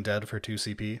that thing dead for 2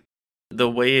 CP. The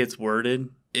way it's worded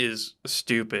is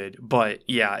stupid, but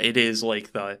yeah, it is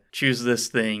like the choose this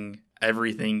thing,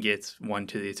 everything gets 1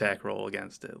 to the attack roll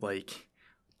against it. Like,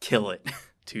 kill it.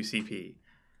 2 CP.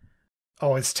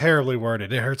 Oh, it's terribly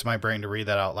worded. It hurts my brain to read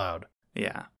that out loud.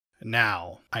 Yeah.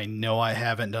 Now, I know I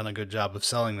haven't done a good job of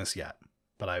selling this yet,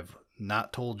 but I've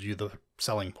not told you the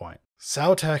selling point.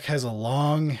 Sautekh has a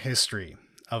long history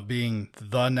of being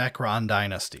the Necron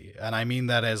dynasty, and I mean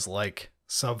that as like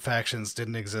subfactions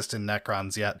didn't exist in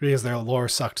Necrons yet because their lore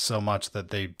sucked so much that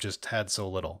they just had so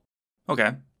little.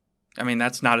 Okay. I mean,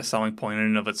 that's not a selling point in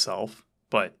and of itself,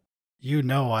 but... You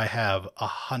know I have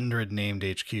 100 named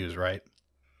HQs, right?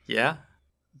 Yeah?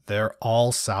 They're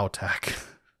all Sautekh.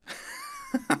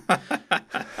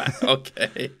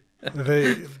 Okay.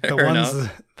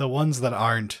 The ones that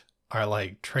aren't are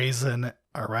like Trazyn,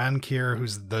 Arankir,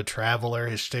 who's the Traveler.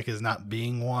 His shtick is not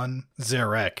being one.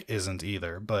 Szarekhan isn't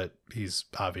either, but he's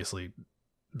obviously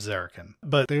Szarekhan.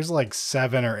 But there's like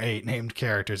 7 or 8 named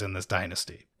characters in this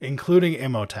dynasty, including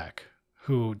Imhotech,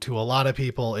 who to a lot of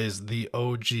people is the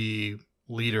OG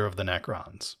leader of the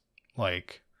Necrons.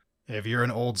 Like, if you're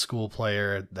an old school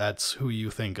player, that's who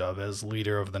you think of as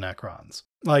leader of the Necrons.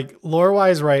 Like,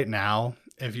 lore-wise right now,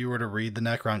 if you were to read the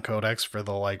Necron Codex for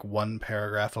the, like, 1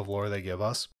 paragraph of lore they give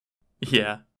us,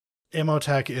 yeah,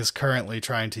 Imhotech is currently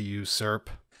trying to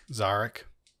usurp Szarekhan,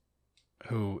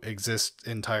 who exists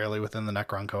entirely within the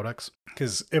Necron Codex.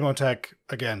 Because Imhotech,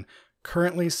 again,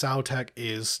 currently Sautekh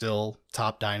is still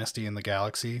top dynasty in the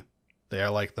galaxy. They are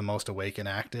like the most awake and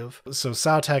active. So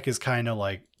Sautekh is kind of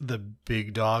like the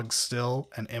big dog still,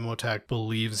 and Imhotech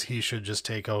believes he should just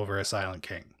take over as Silent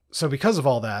King. So because of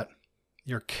all that,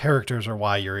 your characters are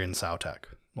why you're in Sautekh.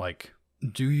 Like,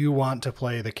 do you want to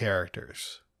play the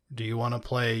characters? Do you want to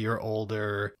play your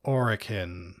older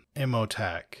Orokin,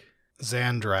 Imhotech,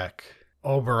 Xandrek,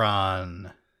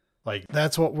 Oberon? Like,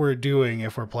 that's what we're doing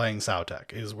if we're playing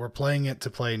Sautekh, is we're playing it to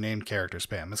play named character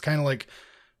spam. It's kind of like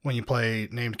when you play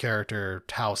named character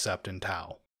Tau Sept in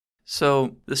Tau.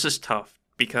 So this is tough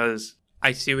because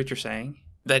I see what you're saying.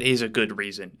 That is a good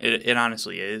reason. It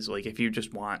honestly is. Like, if you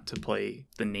just want to play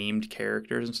the named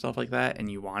characters and stuff like that,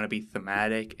 and you want to be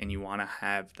thematic and you want to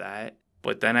have that,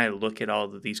 but then I look at all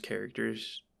of these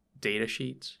characters' data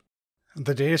sheets.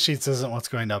 The data sheets isn't what's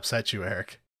going to upset you,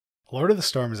 Eric. Lord of the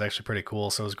Storm is actually pretty cool,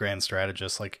 so is Grand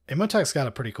Strategist. Like, Imhotech's got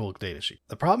a pretty cool data sheet.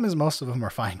 The problem is most of them are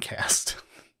fine cast.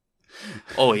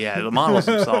 Oh, yeah, the models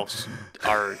themselves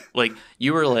are, like,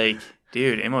 you were like,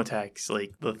 dude, Imhotech's,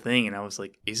 like, the thing, and I was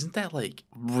like, isn't that, like,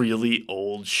 really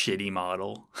old, shitty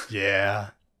model? Yeah.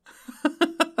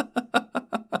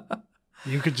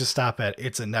 You could just stop at,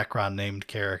 it's a Necron named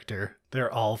character.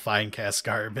 They're all fine cast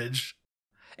garbage.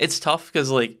 It's tough because,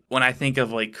 like, when I think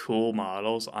of, like, cool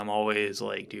models, I'm always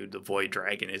like, dude, the Void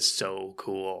Dragon is so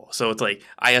cool. So it's like,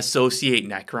 I associate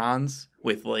Necrons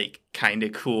with like kind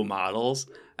of cool models.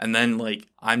 And then like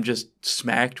I'm just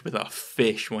smacked with a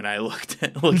fish when I look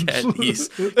at these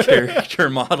character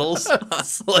models. I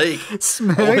was like,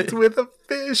 smacked what? with a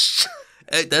fish.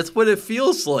 That's what it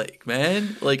feels like,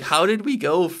 man. Like, how did we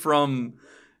go from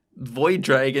Void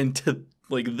Dragon to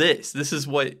like this? This is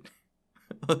what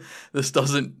this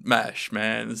doesn't mesh,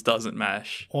 man. This doesn't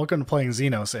mesh. Welcome to playing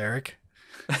Xenos, Eric.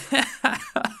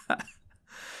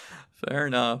 Fair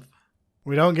enough.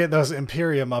 We don't get those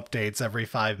Imperium updates every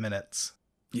 5 minutes.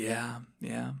 Yeah.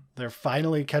 They're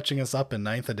finally catching us up in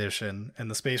 9th edition,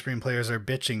 and the Space Marine players are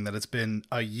bitching that it's been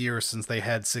a year since they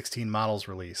had 16 models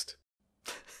released.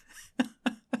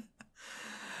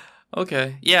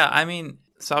 Okay. Yeah, I mean,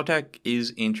 Sautekh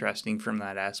is interesting from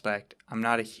that aspect. I'm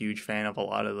not a huge fan of a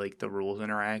lot of like the rules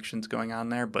interactions going on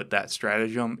there, but that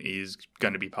stratagem is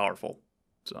going to be powerful.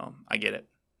 So I get it.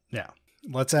 Yeah.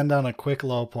 Let's end on a quick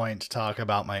low point to talk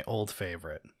about my old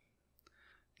favorite,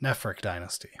 Nephrekh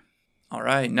Dynasty. All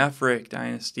right, Nephrekh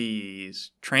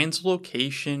Dynasties.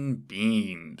 Translocation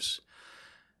beams.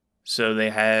 So they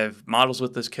have models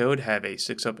with this code have a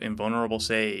 6-up invulnerable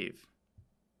save.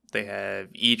 They have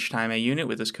each time a unit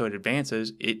with this code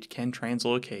advances, it can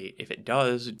translocate. If it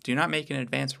does, do not make an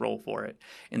advance roll for it.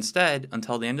 Instead,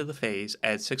 until the end of the phase,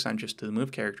 add 600 to the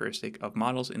move characteristic of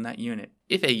models in that unit.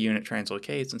 If a unit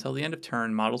translocates, until the end of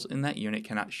turn, models in that unit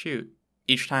cannot shoot.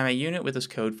 Each time a unit with this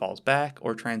code falls back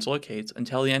or translocates,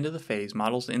 until the end of the phase,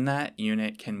 models in that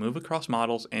unit can move across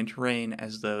models and terrain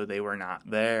as though they were not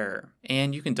there.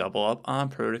 And you can double up on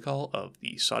Protocol of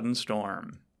the Sudden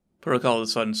Storm. Protocol of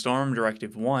the Sudden Storm,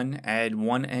 Directive 1, add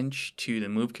 1 inch to the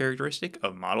move characteristic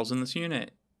of models in this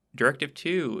unit. Directive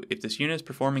 2, if this unit is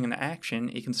performing an action,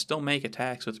 it can still make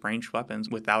attacks with ranged weapons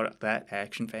without that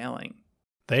action failing.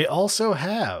 They also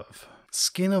have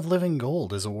Skin of Living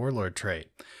Gold as a Warlord trait.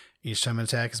 Each time an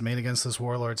attack is made against this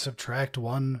Warlord, subtract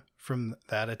 1 from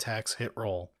that attack's hit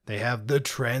roll. They have the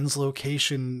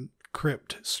Translocation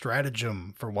Crypt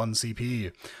Stratagem for 1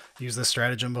 CP. Use this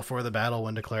stratagem before the battle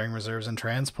when declaring reserves and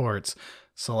transports.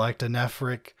 Select a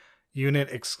Nephrekh unit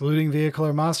excluding vehicle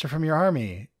or monster from your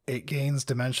army. It gains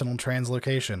Dimensional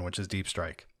Translocation, which is Deep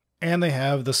Strike. And they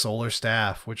have the Solar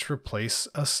Staff, which replace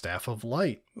a Staff of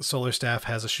Light. The Solar Staff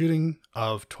has a shooting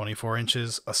of 24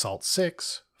 inches, assault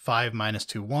 6, 5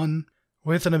 -2/1,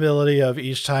 with an ability of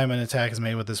each time an attack is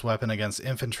made with this weapon against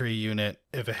infantry unit.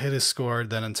 If a hit is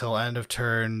scored, then until end of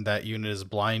turn, that unit is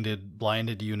blinded.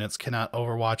 Blinded units cannot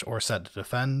overwatch or set to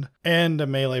defend. And a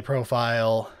melee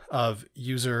profile of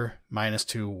user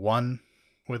 -2/1,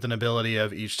 with an ability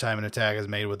of each time an attack is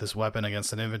made with this weapon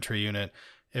against an infantry unit.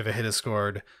 If a hit is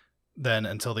scored, then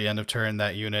until the end of turn,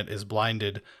 that unit is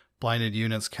blinded. Blinded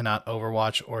units cannot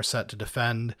overwatch or set to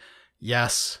defend.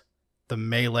 Yes, the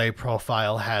melee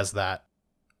profile has that.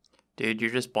 Dude,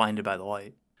 you're just blinded by the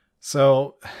light.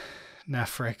 So,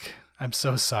 Nephrekh, I'm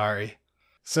so sorry.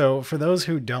 So, for those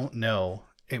who don't know,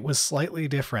 it was slightly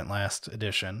different last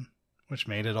edition, which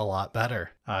made it a lot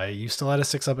better. You still had a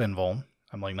 6-up invul.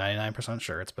 I'm like 99%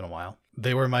 sure, it's been a while.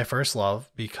 They were my first love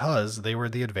because they were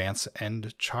the advance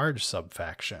and charge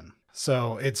subfaction.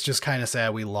 So it's just kind of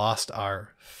sad we lost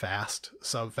our fast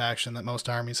subfaction that most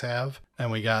armies have, and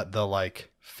we got the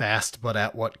like fast but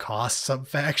at what cost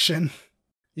subfaction.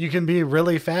 You can be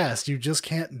really fast, you just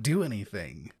can't do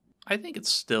anything. I think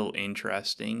it's still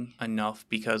interesting enough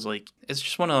because like it's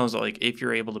just one of those like if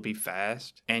you're able to be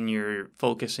fast and you're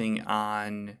focusing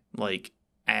on like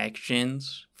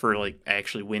actions for like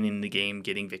actually winning the game,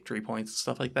 getting victory points and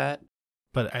stuff like that.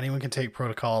 But anyone can take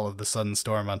Protocol of the Sudden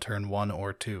Storm on turn 1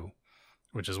 or 2,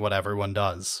 which is what everyone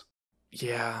does.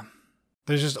 Yeah.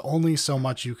 There's just only so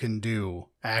much you can do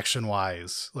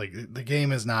action-wise. Like, the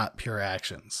game is not pure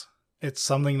actions. It's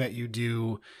something that you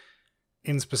do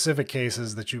in specific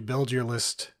cases that you build your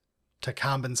list to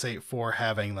compensate for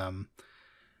having them.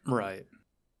 Right.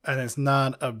 And it's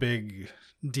not a big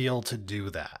deal to do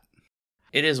that.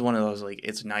 It is one of those, like,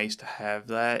 it's nice to have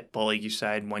that, but like you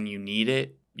said, when you need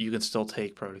it, you can still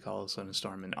take Protocol of Sudden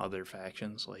Storm and other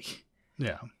factions. Like,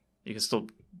 yeah. You can still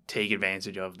take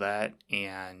advantage of that,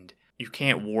 and you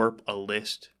can't warp a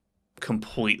list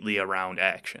completely around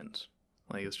actions.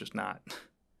 Like, it's just not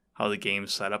how the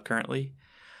game's set up currently.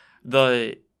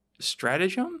 The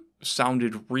stratagem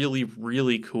sounded really,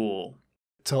 really cool.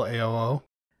 Till AOO?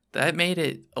 That made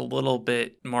it a little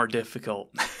bit more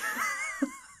difficult.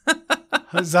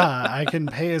 Huzzah, I can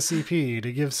pay a CP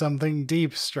to give something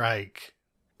Deep Strike.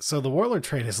 So the Warlord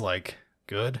trait is like,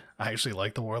 good. I actually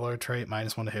like the Warlord trait.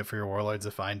 -1 to hit for your Warlord's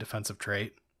a fine defensive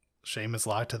trait. Shame it's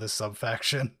locked to this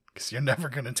subfaction, because you're never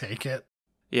going to take it.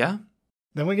 Yeah?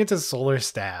 Then we get to Solar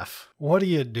Staff. What are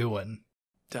you doing?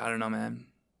 I don't know, man.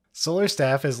 Solar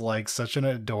Staff is like such an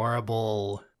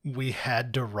adorable, we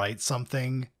had to write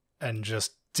something and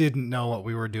just didn't know what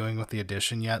we were doing with the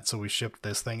edition yet, so we shipped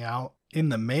this thing out. In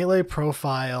the melee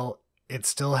profile, it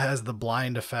still has the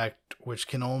blind effect, which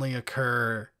can only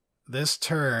occur this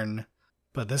turn,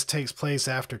 but this takes place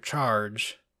after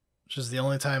charge, which is the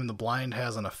only time the blind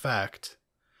has an effect.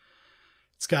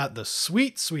 It's got the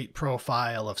sweet, sweet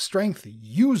profile of Strength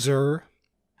User,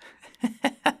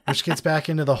 which gets back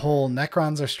into the whole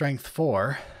Necrons are Strength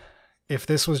 4. If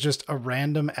this was just a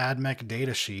random AdMech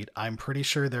datasheet, I'm pretty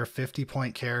sure their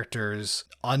 50-point characters,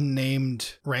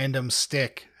 unnamed random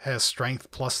stick, has Strength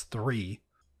 +3,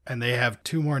 and they have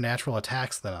 2 more natural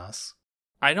attacks than us.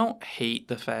 I don't hate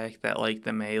the fact that, like,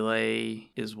 the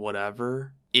melee is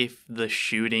whatever if the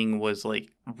shooting was,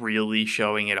 like, really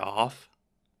showing it off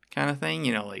kind of thing.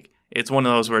 You know, like, it's one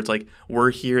of those where it's like,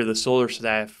 we're here, the Solar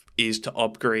Staff is to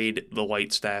upgrade the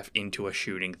Light Staff into a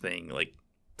shooting thing. Like,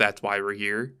 that's why we're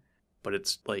here. But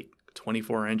it's like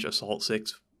 24-inch Assault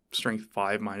 6, Strength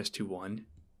 5, -2/1.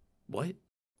 What?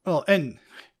 Well, and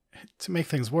to make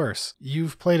things worse,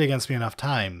 you've played against me enough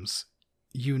times.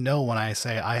 You know when I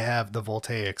say I have the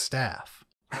Voltaic Staff.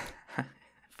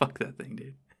 Fuck that thing,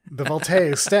 dude. The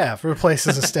Voltaic Staff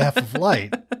replaces a Staff of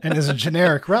Light and is a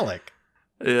generic relic.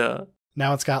 Yeah.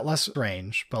 Now it's got less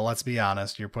range, but let's be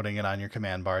honest, you're putting it on your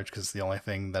command barge because it's the only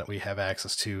thing that we have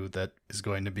access to that is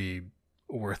going to be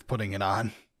worth putting it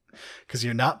on. Because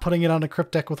you're not putting it on a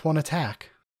crypt deck with 1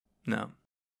 attack. No.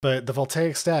 But the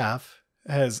Voltaic Staff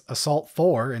has Assault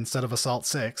 4 instead of Assault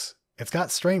 6. It's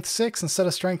got Strength 6 instead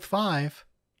of Strength 5.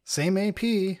 Same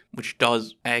AP. Which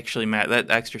does actually matter.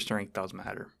 That extra strength does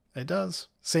matter. It does.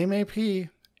 Same AP.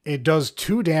 It does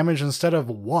 2 damage instead of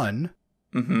 1.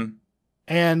 Mm-hmm.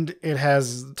 And it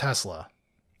has Tesla.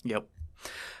 Yep.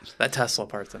 That Tesla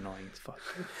part's annoying as fuck.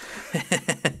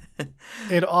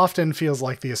 It often feels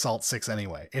like the Assault 6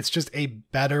 anyway. It's just a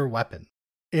better weapon.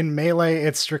 In melee,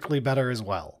 it's strictly better as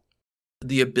well.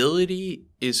 The ability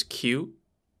is cute,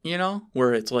 you know,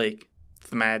 where it's like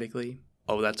thematically,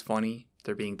 oh, that's funny,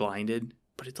 they're being blinded,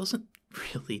 but it doesn't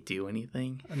really do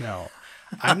anything. No.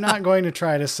 I'm not going to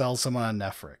try to sell someone on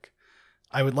Nephrekh.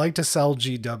 I would like to sell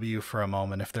GW for a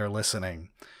moment if they're listening.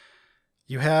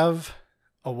 You have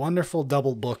a wonderful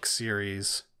double book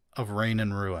series of Reign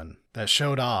and Ruin that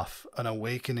showed off an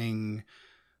awakening,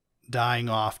 dying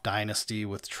off dynasty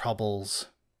with troubles.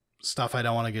 Stuff I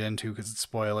don't want to get into because it's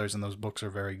spoilers and those books are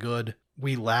very good.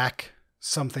 We lack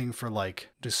something for like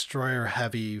destroyer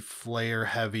heavy, flayer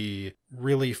heavy,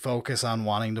 really focus on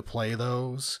wanting to play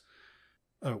those.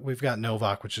 We've got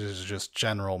Novokh, which is just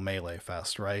general melee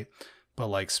fest, right? But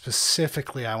like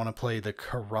specifically, I want to play the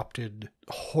corrupted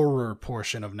horror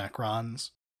portion of Necrons.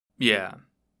 Yeah.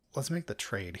 Let's make the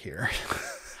trade here.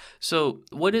 So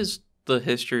what is the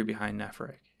history behind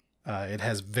Nephrekh? It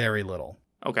has very little.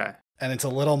 Okay. And it's a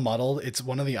little muddled. It's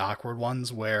one of the awkward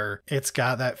ones where it's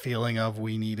got that feeling of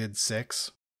we needed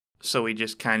 6. So we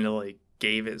just kind of like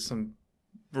gave it some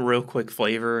real quick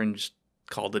flavor and just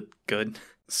called it good.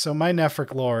 So my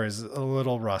Nephrekh lore is a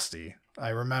little rusty. I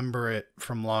remember it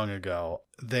from long ago.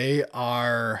 They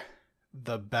are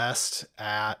the best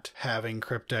at having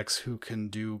cryptecs who can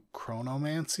do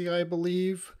chronomancy, I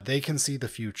believe. They can see the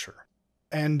future.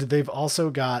 And they've also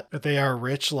got, they are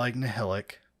rich like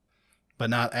Nihilakh, but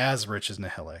not as rich as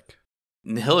Nihilakh.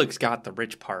 Nihilakh's got the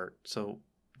rich part, so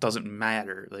it doesn't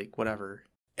matter, like, whatever.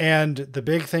 And the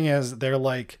big thing is they're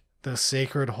like the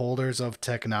sacred holders of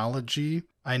technology.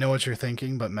 I know what you're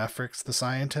thinking, but Mephrick's the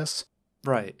scientist.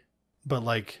 Right. But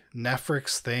like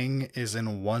Nephrick's thing is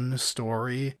in one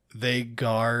story, they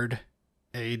guard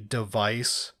a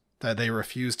device that they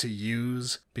refuse to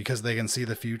use because they can see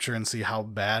the future and see how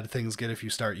bad things get if you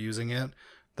start using it.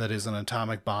 That is an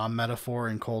atomic bomb metaphor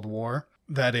in Cold War.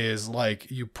 That is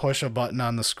like you push a button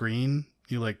on the screen,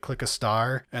 you like click a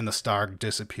star, and the star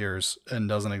disappears and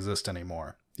doesn't exist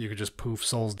anymore. You could just poof,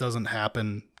 souls doesn't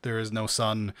happen, there is no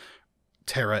sun,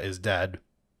 Terra is dead.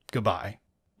 Goodbye.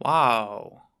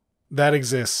 Wow. That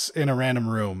exists in a random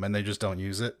room and they just don't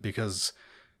use it because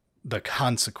the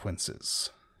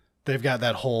consequences. They've got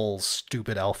that whole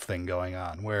stupid elf thing going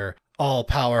on where all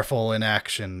powerful in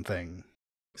action thing.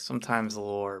 Sometimes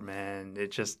lore, man,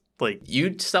 it just like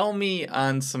you sell me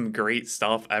on some great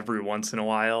stuff every once in a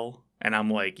while and I'm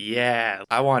like, yeah,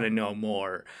 I want to know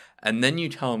more. And then you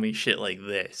tell me shit like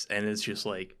this and it's just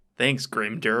like, thanks,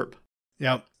 Grim Derp.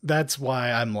 Yep. That's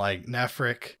why I'm like,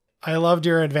 Nephrekh, I loved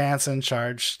your advance and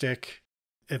charge stick.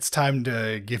 It's time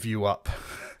to give you up.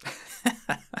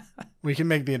 We can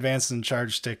make the advance and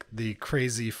charge stick the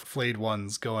crazy flayed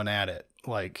ones going at it.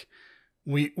 Like,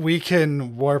 we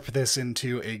can warp this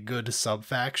into a good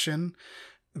subfaction,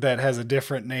 that has a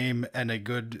different name and a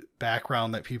good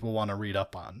background that people want to read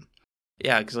up on.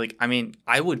 Yeah, because, like, I mean,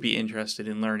 I would be interested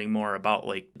in learning more about,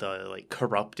 like, the, like,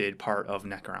 corrupted part of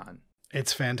Necron.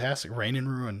 It's fantastic. Reign and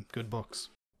Ruin, good books.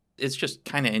 It's just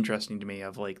kind of interesting to me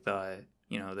of, like, the,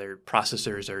 you know, their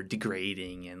processors are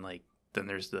degrading, and, like, then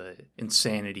there's the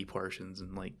insanity portions,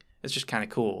 and, like, it's just kind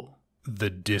of cool. The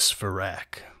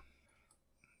Dissecting.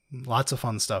 Lots of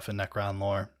fun stuff in Necron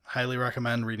lore. Highly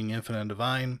recommend reading Infinite and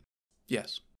Divine.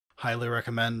 Yes. Highly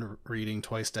recommend reading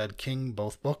Twice Dead King,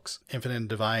 both books. Infinite and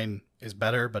Divine is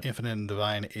better, but Infinite and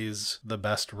Divine is the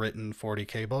best written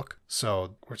 40K book.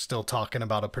 So we're still talking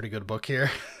about a pretty good book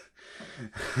here.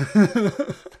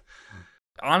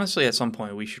 Honestly, at some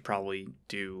point, we should probably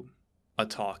do a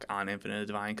talk on Infinite and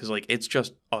Divine, because, like, it's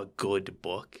just a good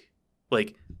book.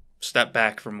 Like, step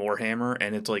back from Warhammer,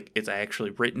 and it's, like, it's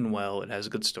actually written well. It has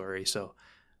a good story, so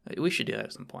we should do that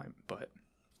at some point. But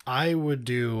I would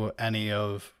do any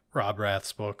of Rob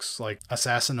Rath's books, like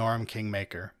Assassinorum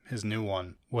Kingmaker, his new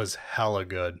one, was hella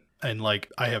good. And,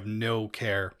 like, I have no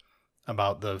care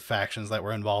about the factions that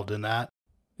were involved in that.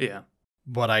 Yeah.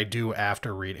 But I do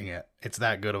after reading it. It's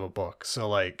that good of a book. So,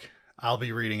 like, I'll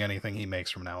be reading anything he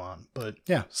makes from now on. But,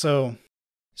 yeah, so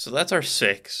that's our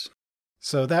 6.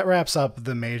 So that wraps up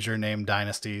the major name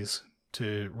dynasties.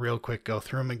 To real quick go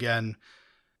through them again.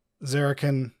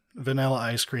 Szarekhan, Vanilla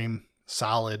Ice Cream,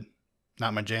 solid,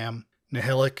 not my jam.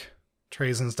 Nihilakh,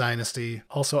 Trajan's Dynasty,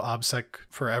 also OBSEC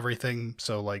for everything,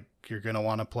 so, like, you're going to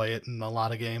want to play it in a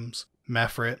lot of games.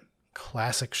 Mephrit,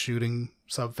 classic shooting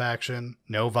subfaction.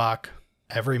 Novokh,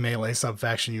 every melee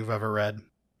subfaction you've ever read.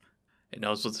 It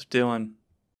knows what it's doing.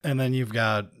 And then you've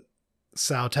got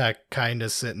Sautekh kind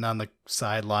of sitting on the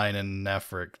sideline, and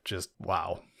Nephrekh, just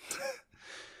wow.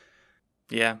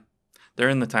 Yeah, they're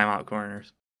in the timeout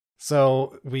corners.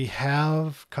 So we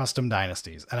have custom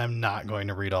dynasties, and I'm not going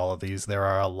to read all of these. There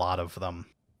are a lot of them.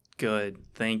 Good.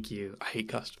 Thank you. I hate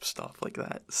custom stuff like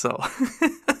that. So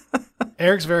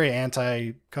Eric's very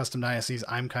anti-custom dynasties.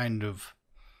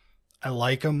 I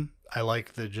like them. I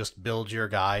like the just build your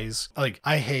guys. Like,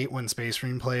 I hate when Space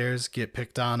Marine players get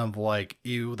picked on of, like,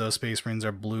 ew, those Space Marines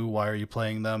are blue. Why are you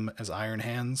playing them as Iron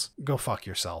Hands? Go fuck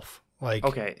yourself. Like,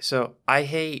 okay, so I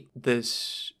hate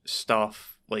this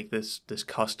stuff, like this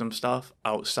custom stuff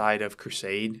outside of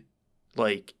Crusade.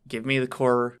 Like, give me the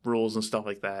core rules and stuff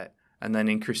like that. And then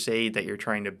in Crusade that you're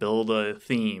trying to build a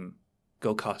theme,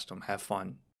 go custom, have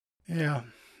fun. Yeah.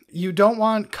 You don't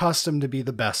want custom to be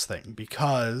the best thing,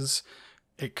 because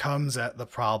it comes at the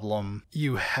problem.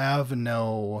 You have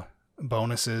no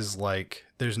bonuses, like,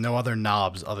 there's no other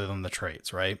knobs other than the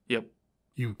traits, right? Yep.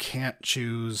 You can't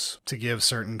choose to give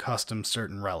certain customs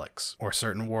certain relics, or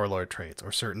certain warlord traits,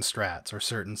 or certain strats, or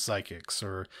certain psychics,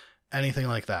 or anything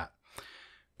like that.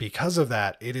 Because of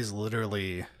that, it is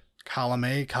literally column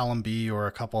A, column B, or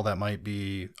a couple that might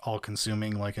be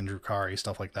all-consuming, like in Drukhari,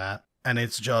 stuff like that. And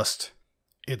it's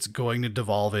going to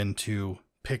devolve into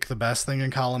pick the best thing in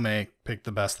column A, pick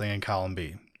the best thing in column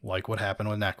B, like what happened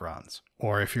with Necrons.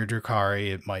 Or if you're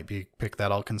Drukhari, it might be pick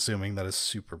that all-consuming that is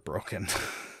super broken.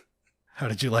 How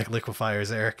did you like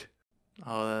liquefiers, Eric?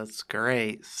 Oh, that's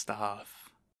great stuff.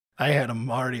 I had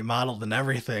them already modeled and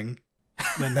everything.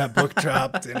 Then that book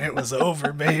dropped and it was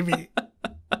over, baby.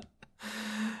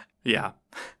 Yeah.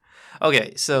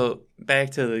 Okay, so back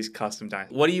to these custom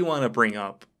dynasties. What do you want to bring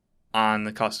up on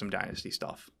the custom dynasty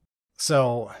stuff?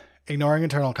 So, ignoring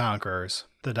Eternal Conquerors,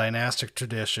 the dynastic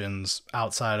traditions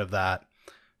outside of that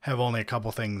have only a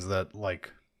couple things that,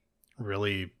 like,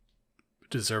 really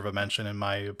deserve a mention, in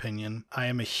my opinion. I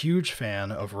am a huge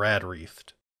fan of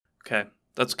Radreathed. Okay,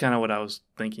 that's kind of what I was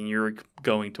thinking you were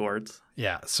going towards.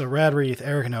 Yeah, so Radreathed,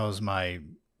 Eric knows my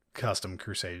custom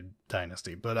Crusade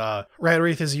dynasty, but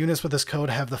Radreathed is units with this code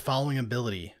have the following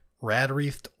ability: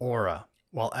 Radreathed Aura.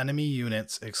 While enemy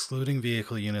units, excluding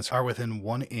vehicle units, are within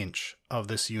 1 inch of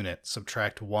this unit,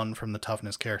 subtract 1 from the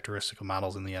toughness characteristic of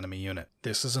models in the enemy unit.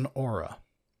 This is an aura.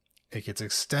 It gets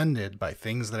extended by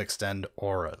things that extend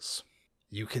auras.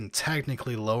 You can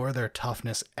technically lower their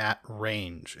toughness at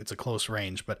range. It's a close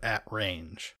range, but at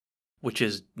range. Which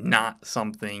is not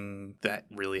something that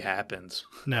really happens.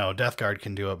 No, Death Guard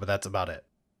can do it, but that's about it.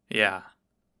 Yeah.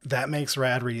 That makes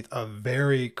Radreathed a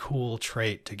very cool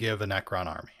trait to give a Necron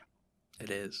army. It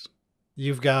is.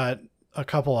 You've got a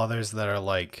couple others that are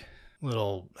like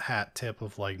little hat tip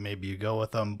of, like, maybe you go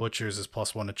with them. Butchers is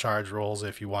 +1 to charge rolls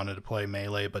if you wanted to play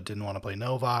melee but didn't want to play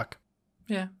Novokh.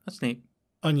 Yeah, that's neat.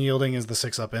 Unyielding is the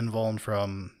 6-up invuln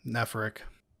from Nephrekh.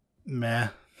 Meh.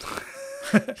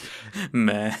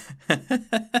 Meh.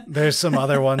 There's some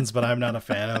other ones, but I'm not a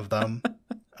fan of them.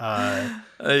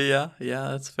 Yeah,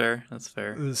 that's fair. That's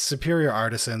fair. Superior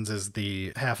Artisans is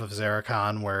the half of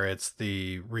Szarekhan where it's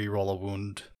the reroll a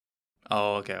wound.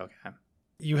 Oh, okay.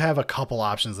 You have a couple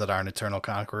options that aren't Eternal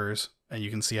Conquerors, and you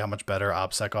can see how much better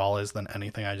OBSEC All is than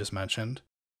anything I just mentioned.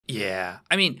 Yeah.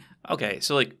 I mean, okay,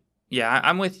 so like, yeah,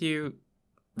 I'm with you.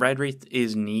 Red Wreath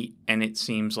is neat, and it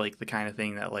seems like the kind of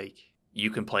thing that like you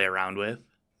can play around with.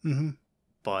 Mm-hmm.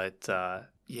 But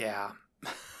yeah.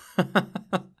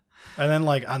 And then,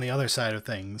 like, on the other side of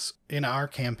things, in our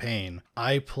campaign,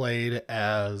 I played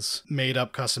as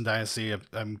made-up custom dynasty.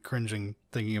 I'm cringing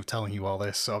thinking of telling you all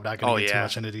this, so I'm not going to get too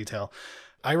much into detail.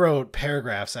 I wrote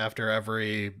paragraphs after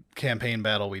every campaign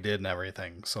battle we did and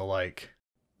everything. So, like...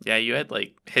 Yeah, you had,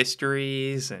 like,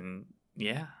 histories, and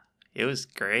yeah, it was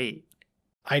great.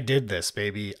 I did this,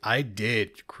 baby. I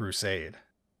did Crusade.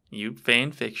 You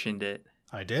fan-fictioned it.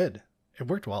 I did. It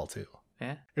worked well, too.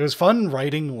 Yeah. It was fun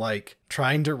writing, like,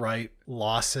 trying to write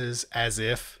losses as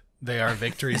if they are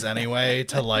victories anyway,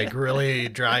 to, like, really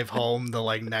drive home the,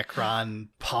 like, Necron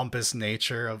pompous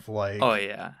nature of, like... Oh,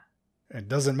 yeah. It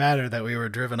doesn't matter that we were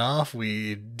driven off.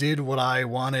 We did what I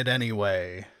wanted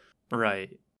anyway.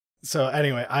 Right. So,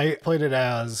 anyway, I played it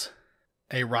as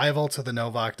a rival to the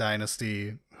Novokh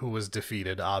dynasty who was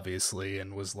defeated, obviously,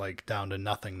 and was, like, down to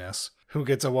nothingness, who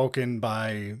gets awoken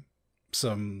by...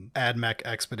 some AdMech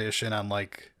expedition on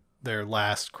like their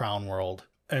last crown world.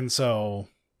 And so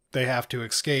they have to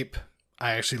escape.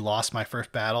 I actually lost my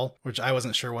first battle, which I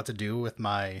wasn't sure what to do with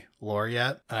my lore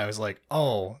yet. And I was like,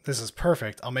 oh, this is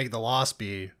perfect. I'll make the loss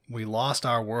be, we lost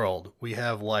our world. We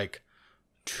have like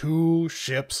 2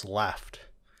 ships left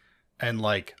and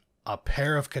like a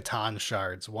pair of Catan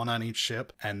shards, 1 on each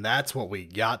ship. And that's what we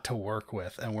got to work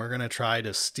with. And we're going to try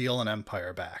to steal an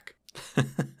empire back.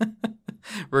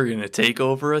 We're going to take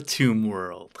over a tomb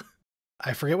world.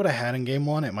 I forget what I had in game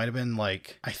 1. It might have been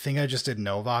like, I think I just did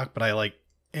Novokh, but I like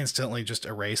instantly just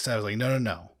erased it. I was like,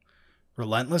 no.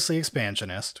 Relentlessly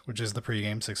Expansionist, which is the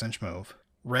pregame 6-inch move.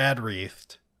 Rad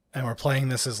Wreathed. And we're playing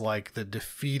this as like the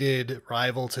defeated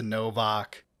rival to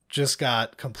Novokh. Just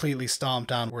got completely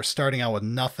stomped on. We're starting out with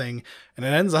nothing. And it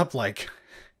ends up like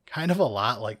kind of a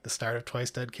lot like the start of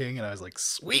Twice Dead King. And I was like,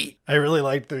 sweet. I really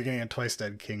liked the beginning of Twice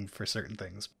Dead King for certain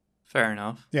things. Fair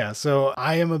enough. Yeah, so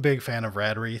I am a big fan of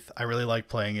Rad Wreath. I really like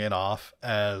playing it off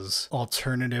as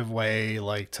alternative way,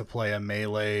 like to play a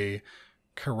melee,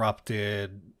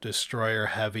 corrupted, destroyer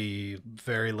heavy,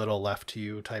 very little left to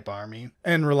you type army.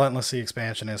 And Relentlessly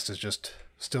Expansionist is just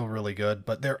still really good,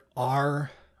 but there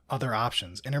are other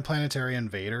options. Interplanetary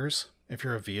Invaders, if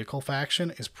you're a vehicle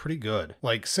faction, is pretty good.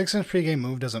 Like 6-inch pregame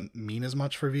move doesn't mean as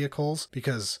much for vehicles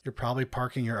because you're probably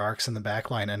parking your arcs in the back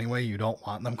line anyway. You don't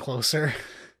want them closer.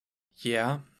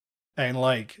 Yeah. And,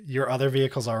 like, your other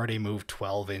vehicles already move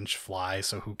 12-inch fly,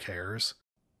 so who cares?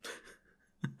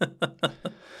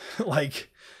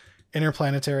 Like,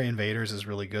 Interplanetary Invaders is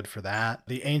really good for that.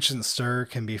 The Ancient Stir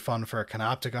can be fun for a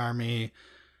Canoptic army.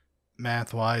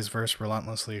 Math-wise versus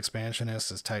Relentlessly Expansionist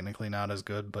is technically not as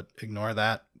good, but ignore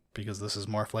that because this is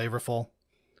more flavorful.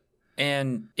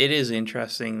 And it is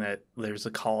interesting that there's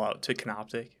a call out to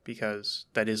Canoptic because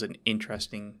that is an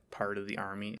interesting part of the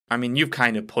army. I mean, you've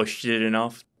kind of pushed it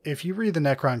enough. If you read the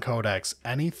Necron Codex,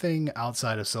 anything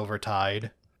outside of Silver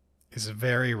Tide is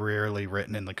very rarely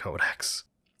written in the Codex.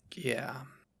 Yeah,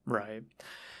 right.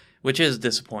 Which is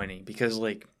disappointing because,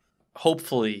 like,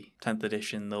 hopefully 10th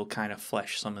edition, they'll kind of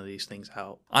flesh some of these things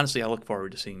out. Honestly, I look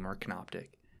forward to seeing more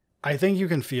Canoptic. I think you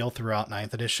can feel throughout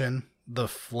 9th edition the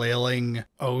flailing,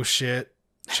 oh shit,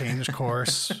 change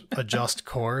course, adjust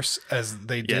course, as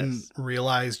they didn't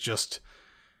realize just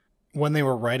when they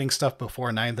were writing stuff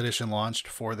before 9th edition launched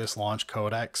for this launch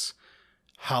codex,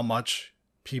 how much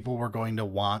people were going to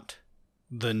want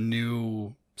the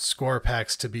new score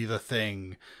packs to be the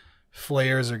thing.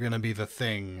 Flayers are going to be the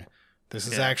thing. This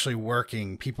is actually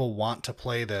working. People want to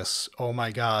play this. Oh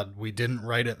my God, we didn't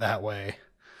write it that way.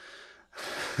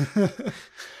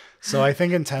 So I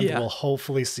think in 10th we'll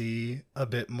hopefully see a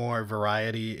bit more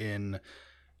variety in,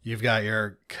 you've got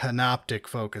your Canoptic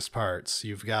focus parts,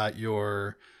 you've got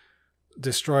your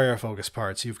Destroyer focus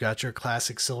parts, you've got your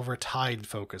classic Silver Tide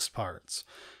focus parts.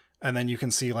 And then you can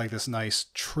see like this nice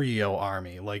trio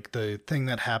army, like the thing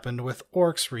that happened with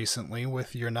Orcs recently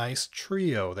with your nice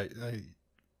trio that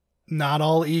not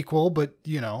all equal, but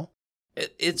you know.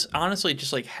 It's honestly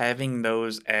just like having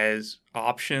those as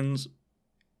options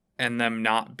and them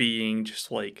not being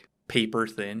just like paper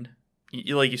thin.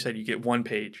 Like you said, you get 1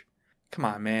 page. Come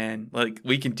on, man. Like,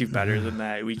 we can do better than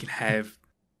that. We can have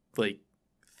like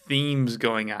themes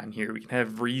going on here. We can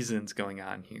have reasons going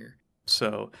on here.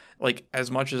 So, like, as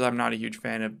much as I'm not a huge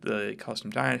fan of the custom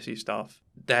dynasty stuff,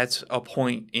 that's a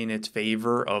point in its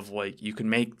favor of, like, you can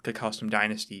make the custom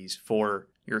dynasties for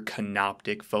your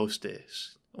canoptic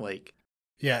Fostis. Like,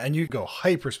 Yeah, and you go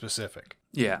hyper specific.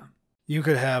 yeah. You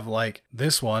could have, like,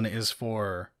 this one is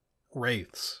for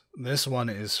Wraiths. This one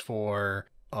is for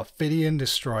Ophidian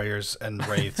Destroyers and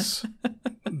Wraiths.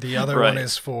 The other Right. one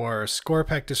is for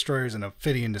Scorpek Destroyers and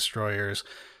Ophidian Destroyers.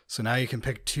 So now you can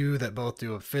pick two that both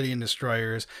do Ophidian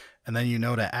Destroyers, and then you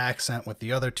know to accent with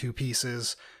the other two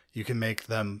pieces. You can make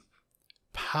them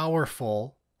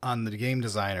powerful on the game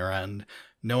designer end,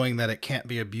 knowing that it can't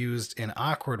be abused in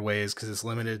awkward ways because it's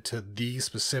limited to these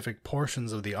specific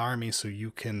portions of the army, so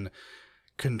you can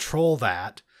control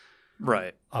that.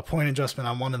 Right. A point adjustment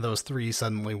on one of those three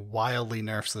suddenly wildly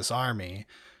nerfs this army.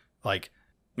 Like,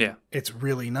 Yeah. it's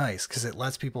really nice because it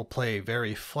lets people play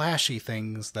very flashy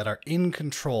things that are in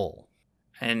control.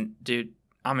 And, dude,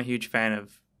 I'm a huge fan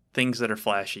of things that are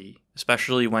flashy,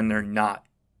 especially when they're not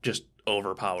just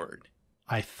overpowered.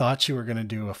 I thought you were going to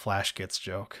do a Flash Gets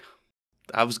joke.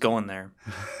 I was going there,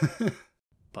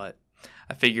 but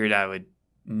I figured I would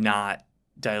not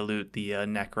dilute the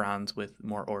Necrons with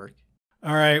more orc.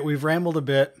 All right, we've rambled a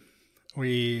bit.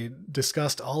 We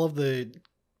discussed all of the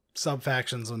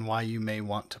subfactions and why you may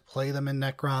want to play them in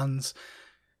Necrons,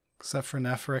 except for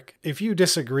Nephrekh. If you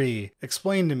disagree,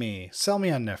 explain to me. Sell me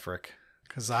on Nephrekh,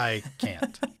 because I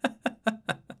can't.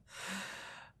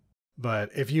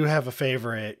 But if you have a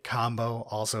favorite combo,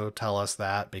 also tell us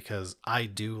that, because I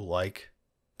do like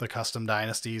the custom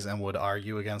dynasties and would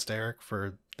argue against Eric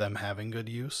for them having good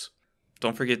use.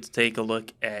 Don't forget to take a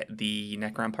look at the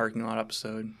Necron parking lot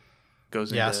episode.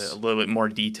 Goes into Yes. a little bit more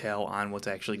detail on what's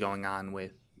actually going on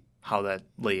with how that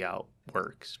layout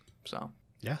works. So,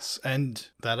 Yes, and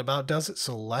that about does it.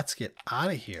 So let's get out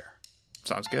of here.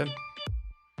 sounds good.